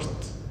comfort,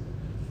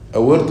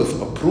 a word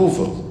of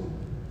approval,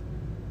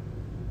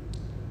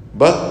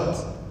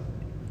 but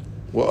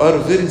we are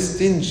very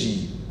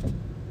stingy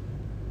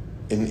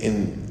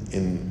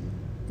in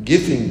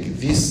giving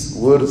these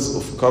words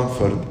of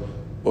comfort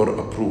or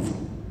approval.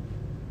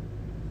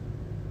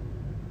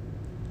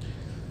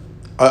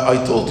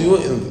 I told you,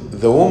 in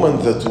the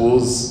woman that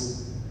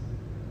was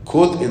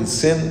caught in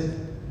sin,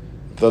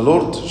 the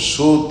Lord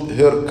showed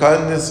her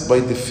kindness by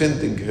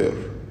defending her.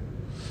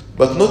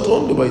 But not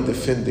only by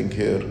defending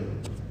her,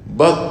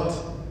 but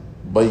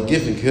by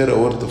giving her a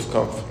word of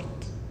comfort.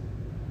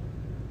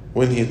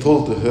 When he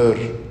told her,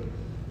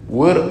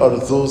 where are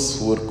those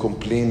who were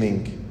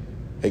complaining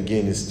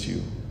against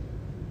you?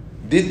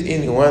 Did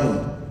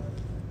anyone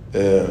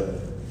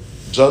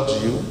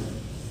judge you,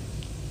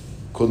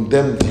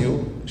 condemned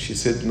you? She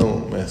said, no,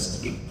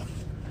 Master.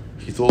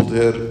 He told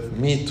her,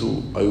 me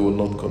too, I will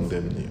not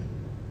condemn you.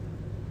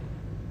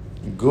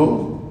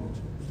 Go,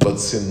 but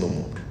sin no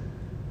more.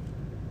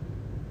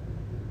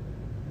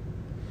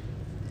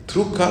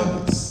 True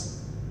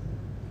kindness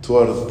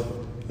toward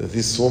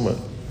this woman.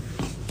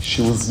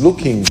 She was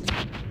looking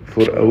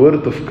for a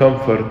word of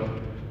comfort,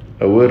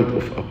 a word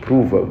of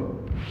approval,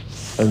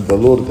 and the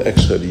Lord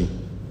actually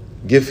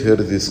gave her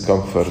this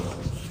comfort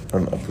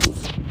and approval.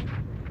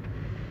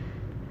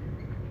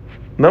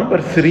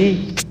 Number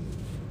 3,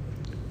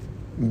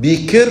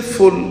 be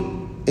careful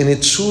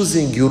in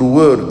choosing your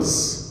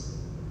words.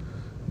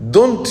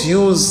 Don't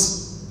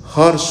use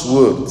harsh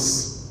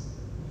words.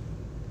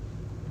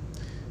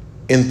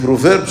 In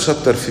Proverbs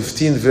chapter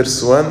 15,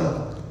 verse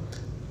 1,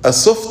 a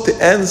soft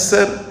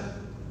answer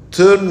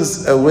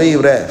turns away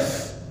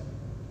wrath,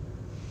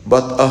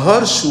 but a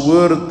harsh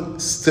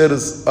word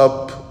stirs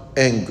up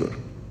anger.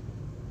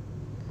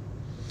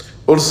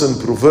 Also in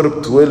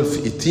Proverbs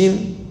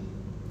 12:18,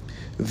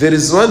 there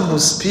is one who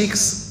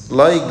speaks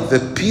like the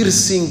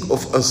piercing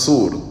of a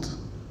sword.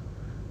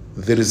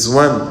 There is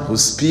one who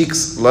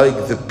speaks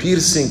like the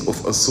piercing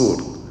of a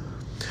sword,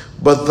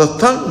 but the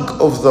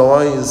tongue of the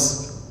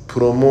wise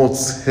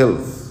promotes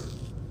health.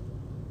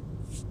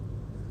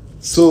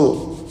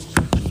 So,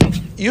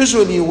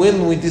 usually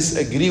when we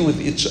disagree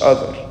with each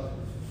other,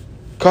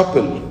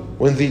 couple,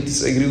 when they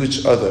disagree with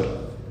each other,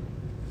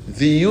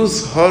 they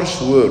use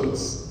harsh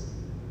words.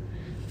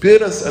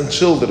 Parents and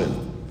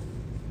children,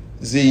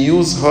 they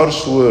use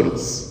harsh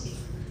words.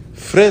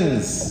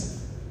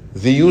 Friends,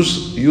 they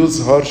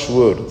use harsh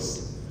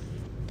words.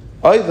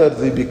 Either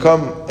they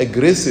become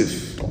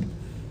aggressive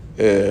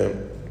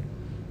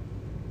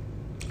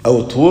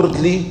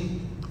outwardly,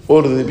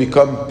 or they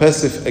become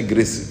passive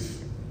aggressive.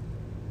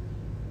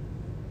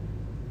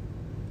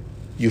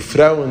 You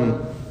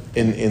frown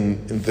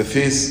in the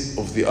face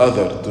of the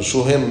other to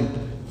show him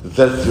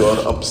that you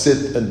are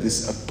upset and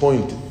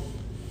disappointed.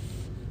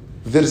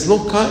 There is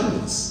no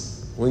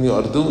kindness when you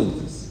are doing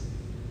this.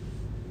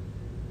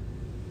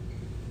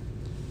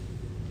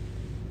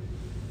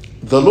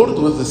 The Lord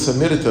with the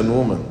Samaritan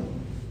woman,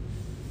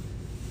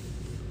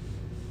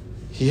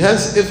 he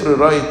has every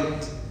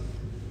right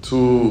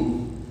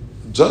to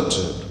judge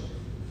her.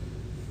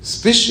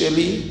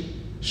 Especially,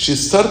 she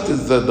started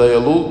the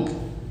dialogue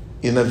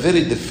in a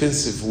very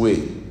defensive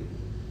way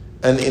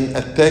and in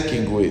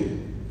attacking way.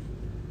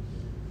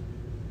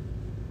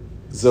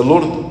 The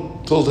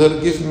Lord told her,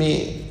 give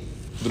me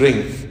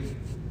drink.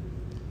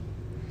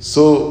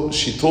 So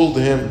she told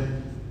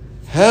him,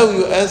 how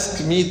you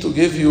ask me to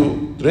give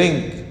you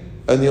drink,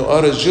 and you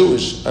are a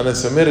Jewish and a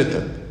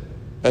Samaritan,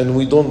 and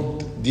we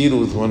don't deal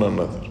with one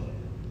another?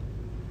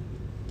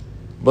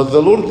 But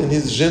the Lord, in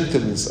his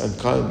gentleness and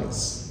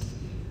kindness,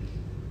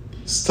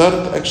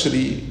 started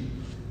actually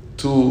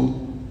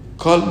to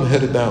calm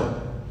her down.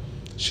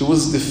 She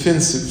was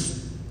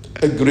defensive,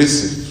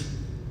 aggressive.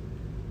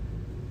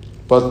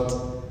 But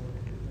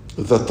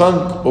the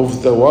tongue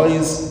of the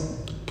wise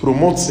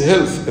promotes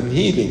health and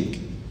healing.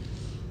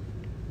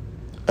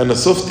 And a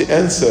soft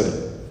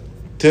answer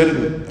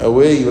turn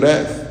away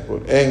wrath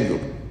or anger.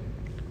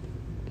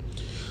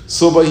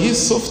 So by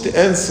his soft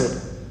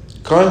answer,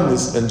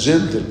 kindness and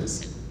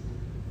gentleness,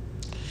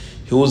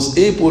 he was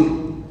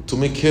able to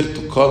make her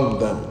to calm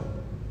down.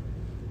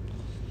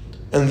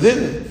 And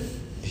then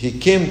he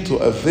came to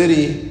a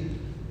very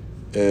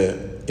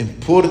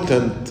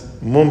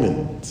important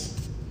moment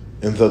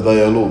in the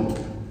dialogue.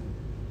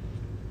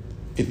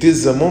 It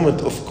is a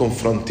moment of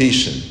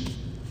confrontation.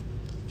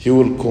 He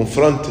will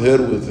confront her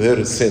with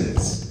her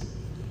sins.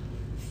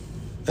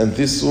 And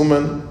this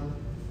woman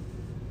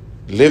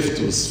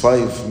lived with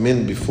 5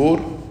 men before,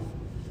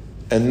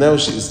 and now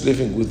she is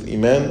living with a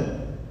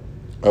man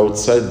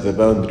outside the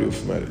boundary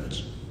of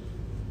marriage.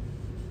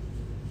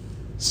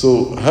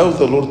 So how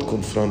the Lord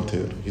confront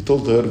her? He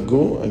told her,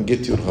 go and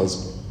get your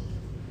husband.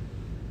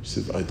 She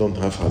said, I don't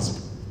have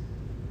husband.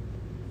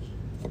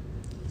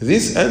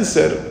 This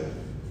answer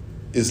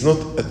is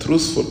not a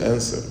truthful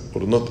answer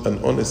or not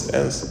an honest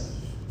answer.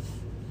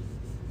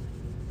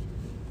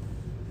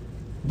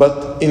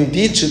 But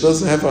indeed she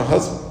doesn't have a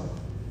husband.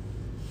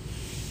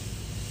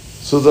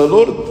 So the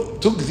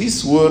Lord took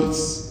these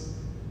words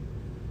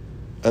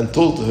and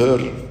told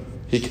her,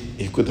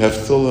 he could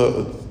have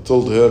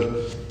told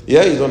her,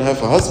 yeah, you don't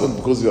have a husband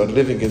because you are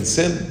living in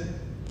sin,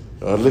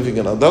 you are living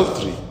in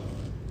adultery,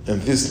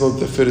 and this is not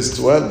the first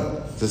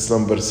one, that's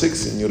number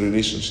 6 in your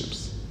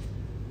relationships.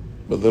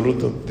 But the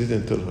Lord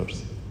didn't tell her.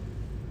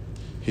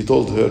 He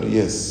told her,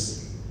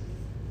 yes,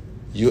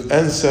 you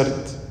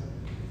answered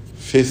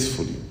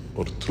faithfully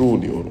or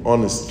truly or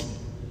honestly,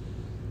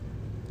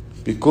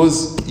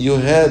 because you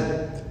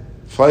had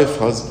 5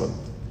 husbands,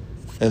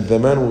 and the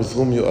man with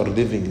whom you are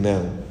living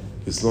now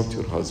is not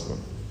your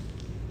husband.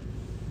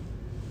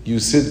 You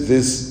said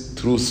this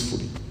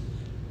truthfully.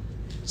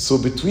 So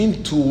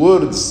between 2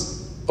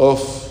 words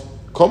of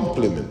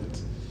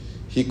compliment,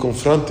 he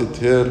confronted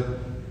her,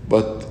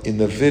 but in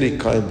a very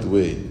kind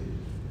way.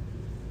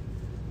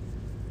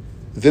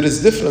 There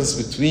is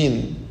difference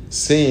between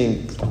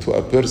saying to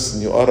a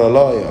person, you are a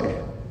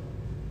liar,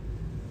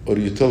 or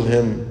you tell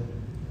him,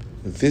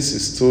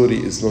 this story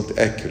is not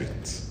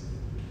accurate.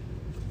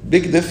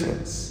 Big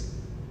difference.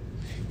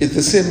 It's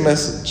the same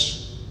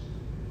message,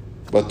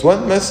 but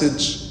one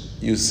message,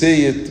 you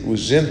say it with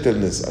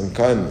gentleness and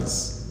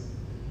kindness.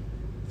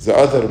 The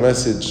other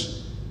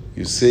message,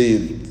 you say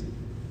it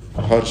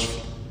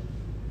harshly.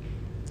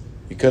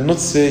 You cannot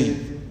say,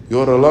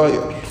 you're a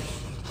liar.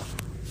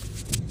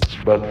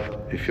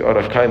 But if you are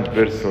a kind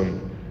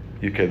person,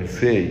 you can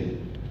say,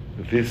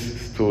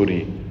 this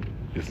story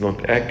is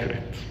not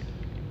accurate.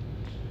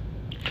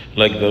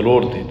 Like the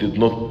Lord, he did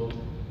not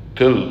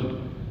tell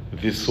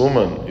this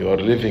woman, you are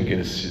living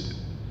in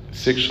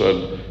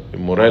sexual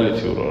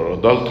immorality or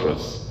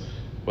adulterous,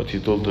 but he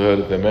told her,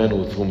 the man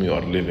with whom you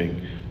are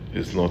living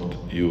is not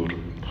your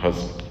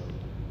husband.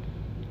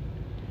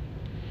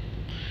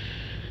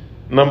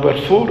 Number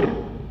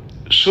 4,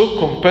 show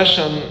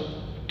compassion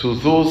to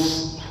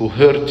those who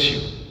hurt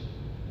you.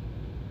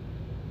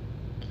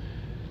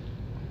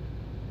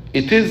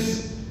 It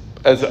is,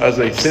 as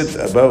I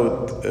said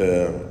about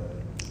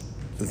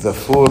the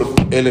 4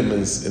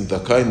 elements in the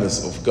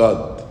kindness of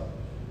God,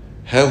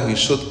 how he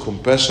showed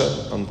compassion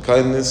and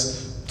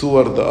kindness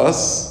toward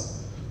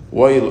us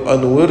while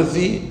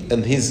unworthy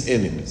and his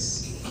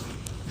enemies.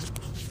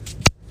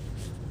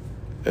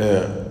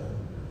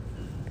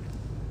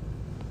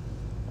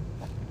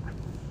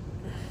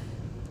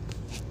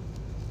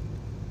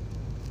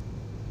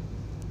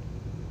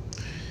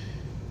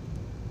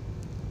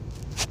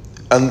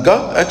 And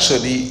God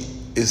actually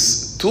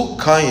is too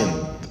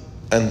kind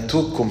and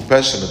too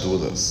compassionate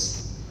with us.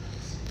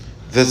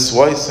 That's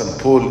why St.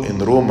 Paul in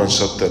Romans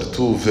chapter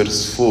 2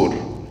 verse 4,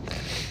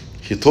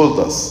 he told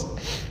us,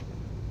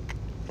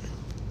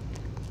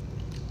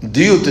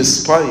 do you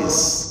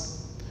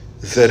despise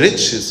the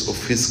riches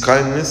of his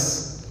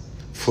kindness,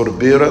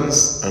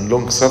 forbearance, and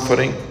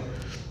long-suffering,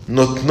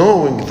 not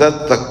knowing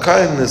that the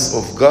kindness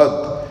of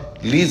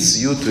God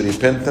leads you to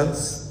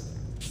repentance?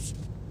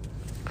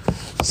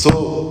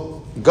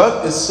 So,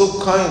 God is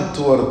so kind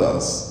toward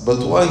us, but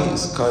why he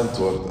is kind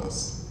toward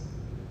us?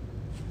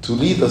 To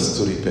lead us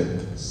to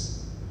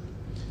repentance.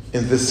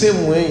 In the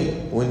same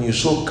way, when you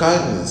show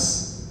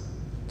kindness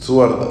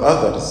toward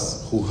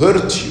others who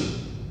hurt you,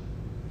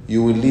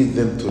 you will lead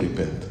them to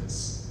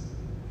repentance.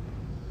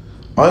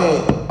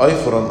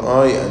 Eye for an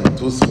eye and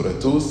tooth for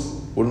a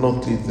tooth will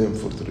not lead them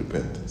to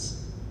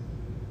repentance.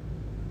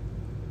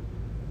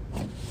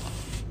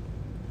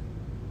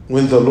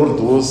 When the Lord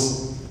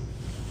was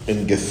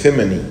in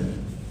Gethsemane,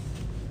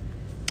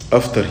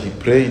 after he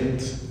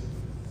prayed,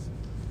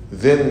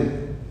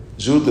 then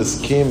Judas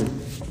came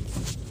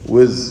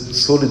with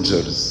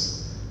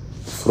soldiers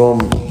from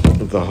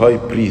the high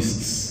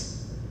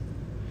priests.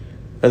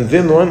 And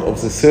then one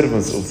of the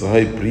servants of the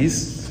high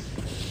priest,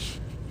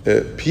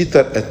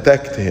 Peter,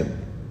 attacked him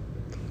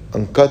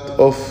and cut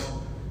off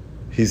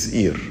his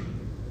ear.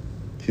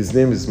 His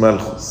name is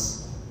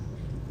Malchus.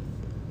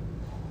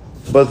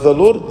 But the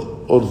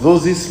Lord, although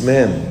this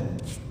man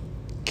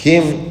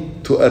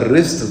came to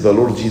arrest the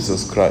Lord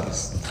Jesus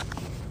Christ,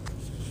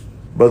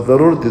 but the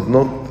Lord did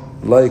not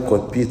like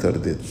what Peter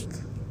did.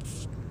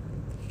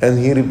 And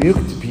he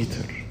rebuked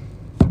Peter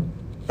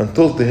and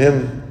told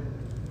him,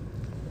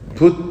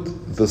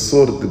 put the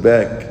sword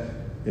back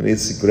in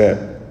its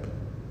grab.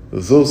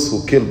 Those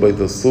who kill by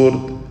the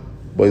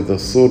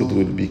sword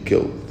will be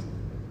killed.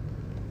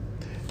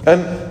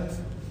 And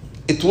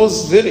it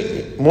was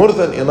very more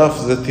than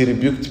enough that he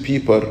rebuked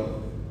Peter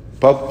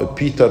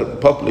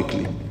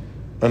publicly.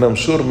 And I'm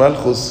sure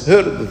Malchus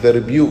heard the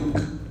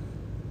rebuke.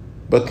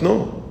 But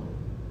no,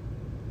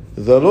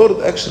 The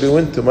Lord actually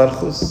went to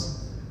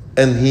Malchus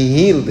and he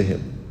healed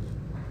him.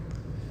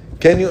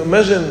 Can you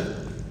imagine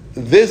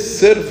this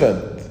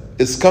servant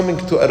is coming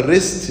to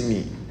arrest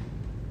me,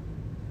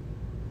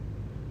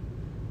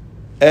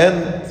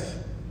 and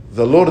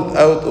the Lord,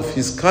 out of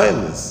his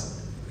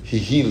kindness, he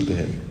healed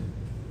him.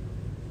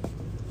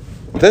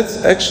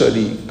 That's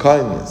actually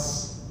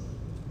kindness.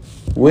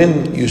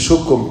 When you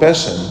show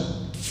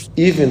compassion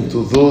even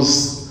to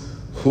those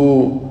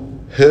who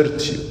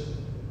hurt you.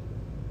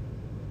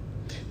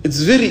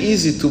 It's very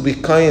easy to be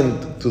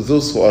kind to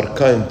those who are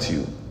kind to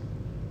you.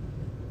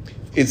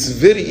 It's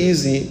very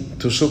easy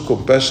to show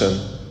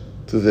compassion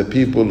to the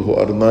people who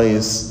are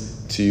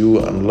nice to you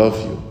and love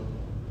you.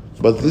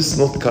 But this is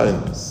not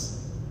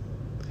kindness.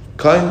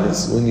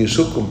 Kindness when you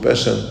show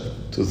compassion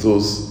to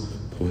those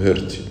who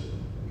hurt you.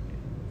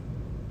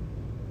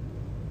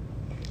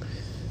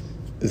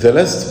 The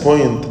last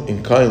point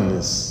in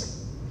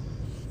kindness: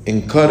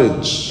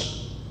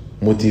 encourage,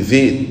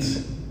 motivate,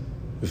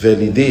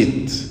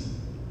 validate,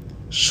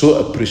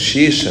 show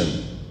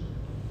appreciation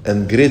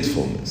and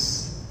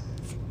gratefulness.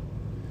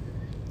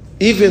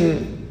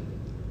 Even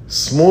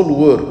small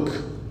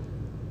work,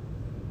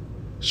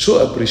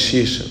 show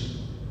appreciation.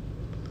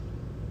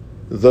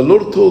 The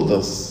Lord told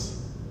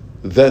us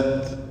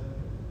that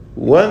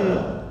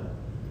 1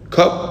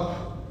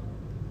 cup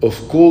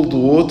of cold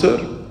water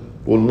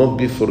will not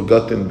be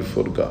forgotten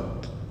before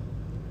God.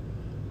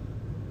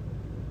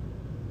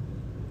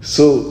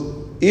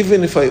 So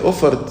even if I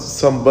offered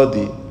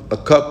somebody a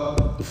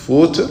cup of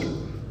water,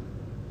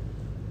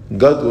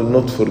 God will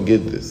not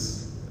forget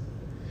this.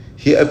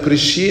 He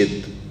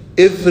appreciates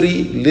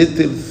every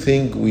little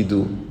thing we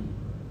do.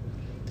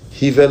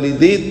 He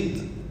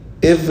validates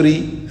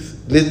every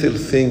little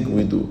thing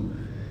we do.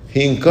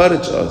 He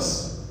encourages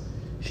us.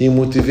 He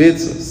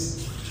motivates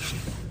us.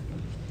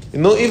 You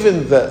know,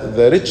 even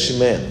the rich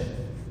man,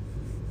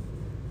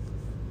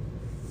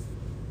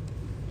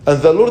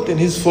 and the Lord in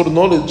his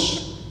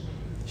foreknowledge,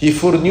 he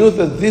foreknew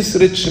that this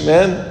rich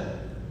man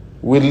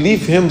will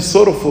leave him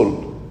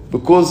sorrowful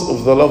because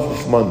of the love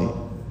of money.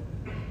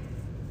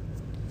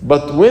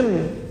 But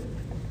when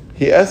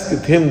he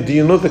asked him, do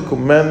you know the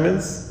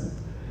commandments?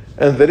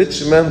 And the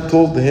rich man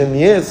told him,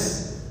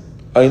 yes,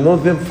 I know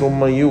them from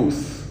my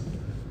youth.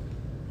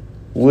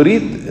 We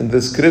read in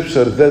the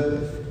scripture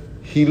that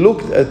he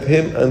looked at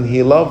him and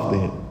he loved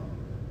him.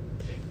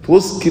 It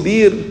was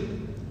clear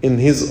in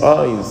his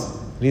eyes,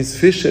 in his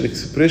facial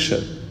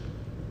expression,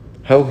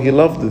 how he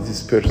loved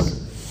this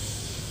person.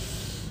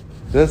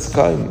 That's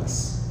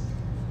kindness.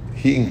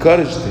 He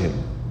encouraged him.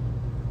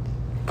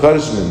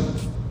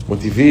 Encouragement,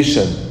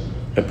 motivation,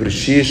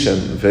 appreciation,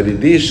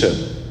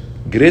 validation,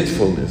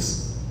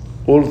 gratefulness.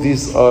 All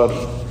these are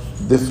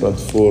different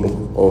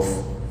forms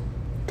of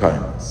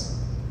kindness.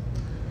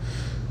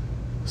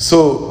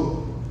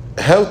 So,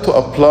 how to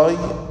apply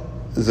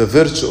the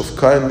virtue of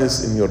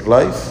kindness in your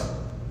life?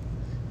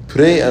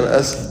 Pray and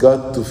ask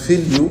God to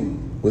fill you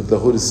with the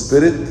Holy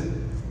Spirit,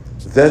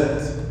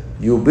 that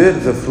you bear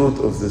the fruit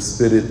of the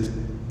Spirit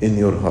in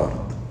your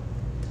heart.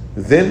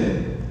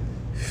 Then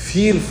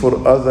feel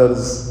for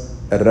others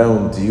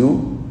around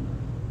you,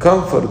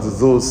 comfort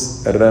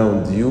those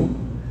around you,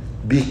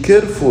 be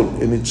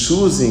careful in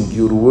choosing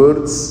your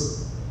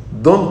words,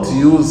 don't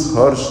use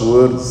harsh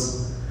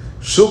words,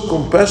 show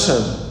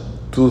compassion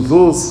to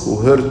those who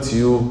hurt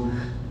you,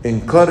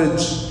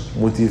 encourage,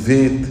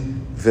 motivate,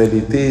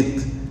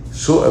 validate,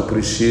 show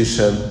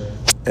appreciation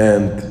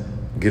and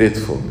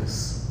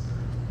gratefulness.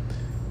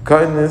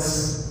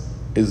 Kindness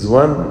is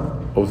one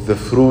of the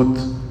fruit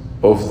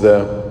of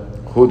the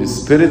Holy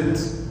Spirit,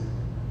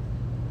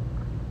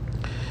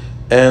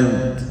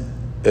 and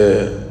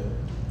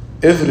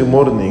every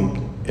morning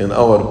in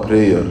our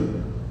prayer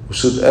we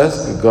should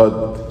ask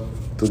God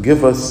to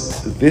give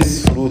us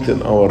this fruit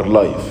in our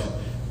life,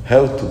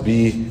 how to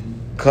be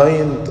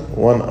kind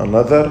one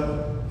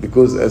another,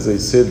 because as I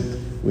said,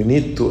 we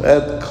need to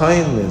add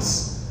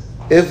kindness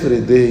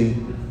every day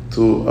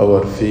to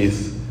our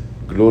faith.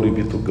 Glory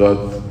be to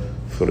God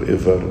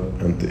forever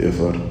and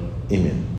ever. Amen.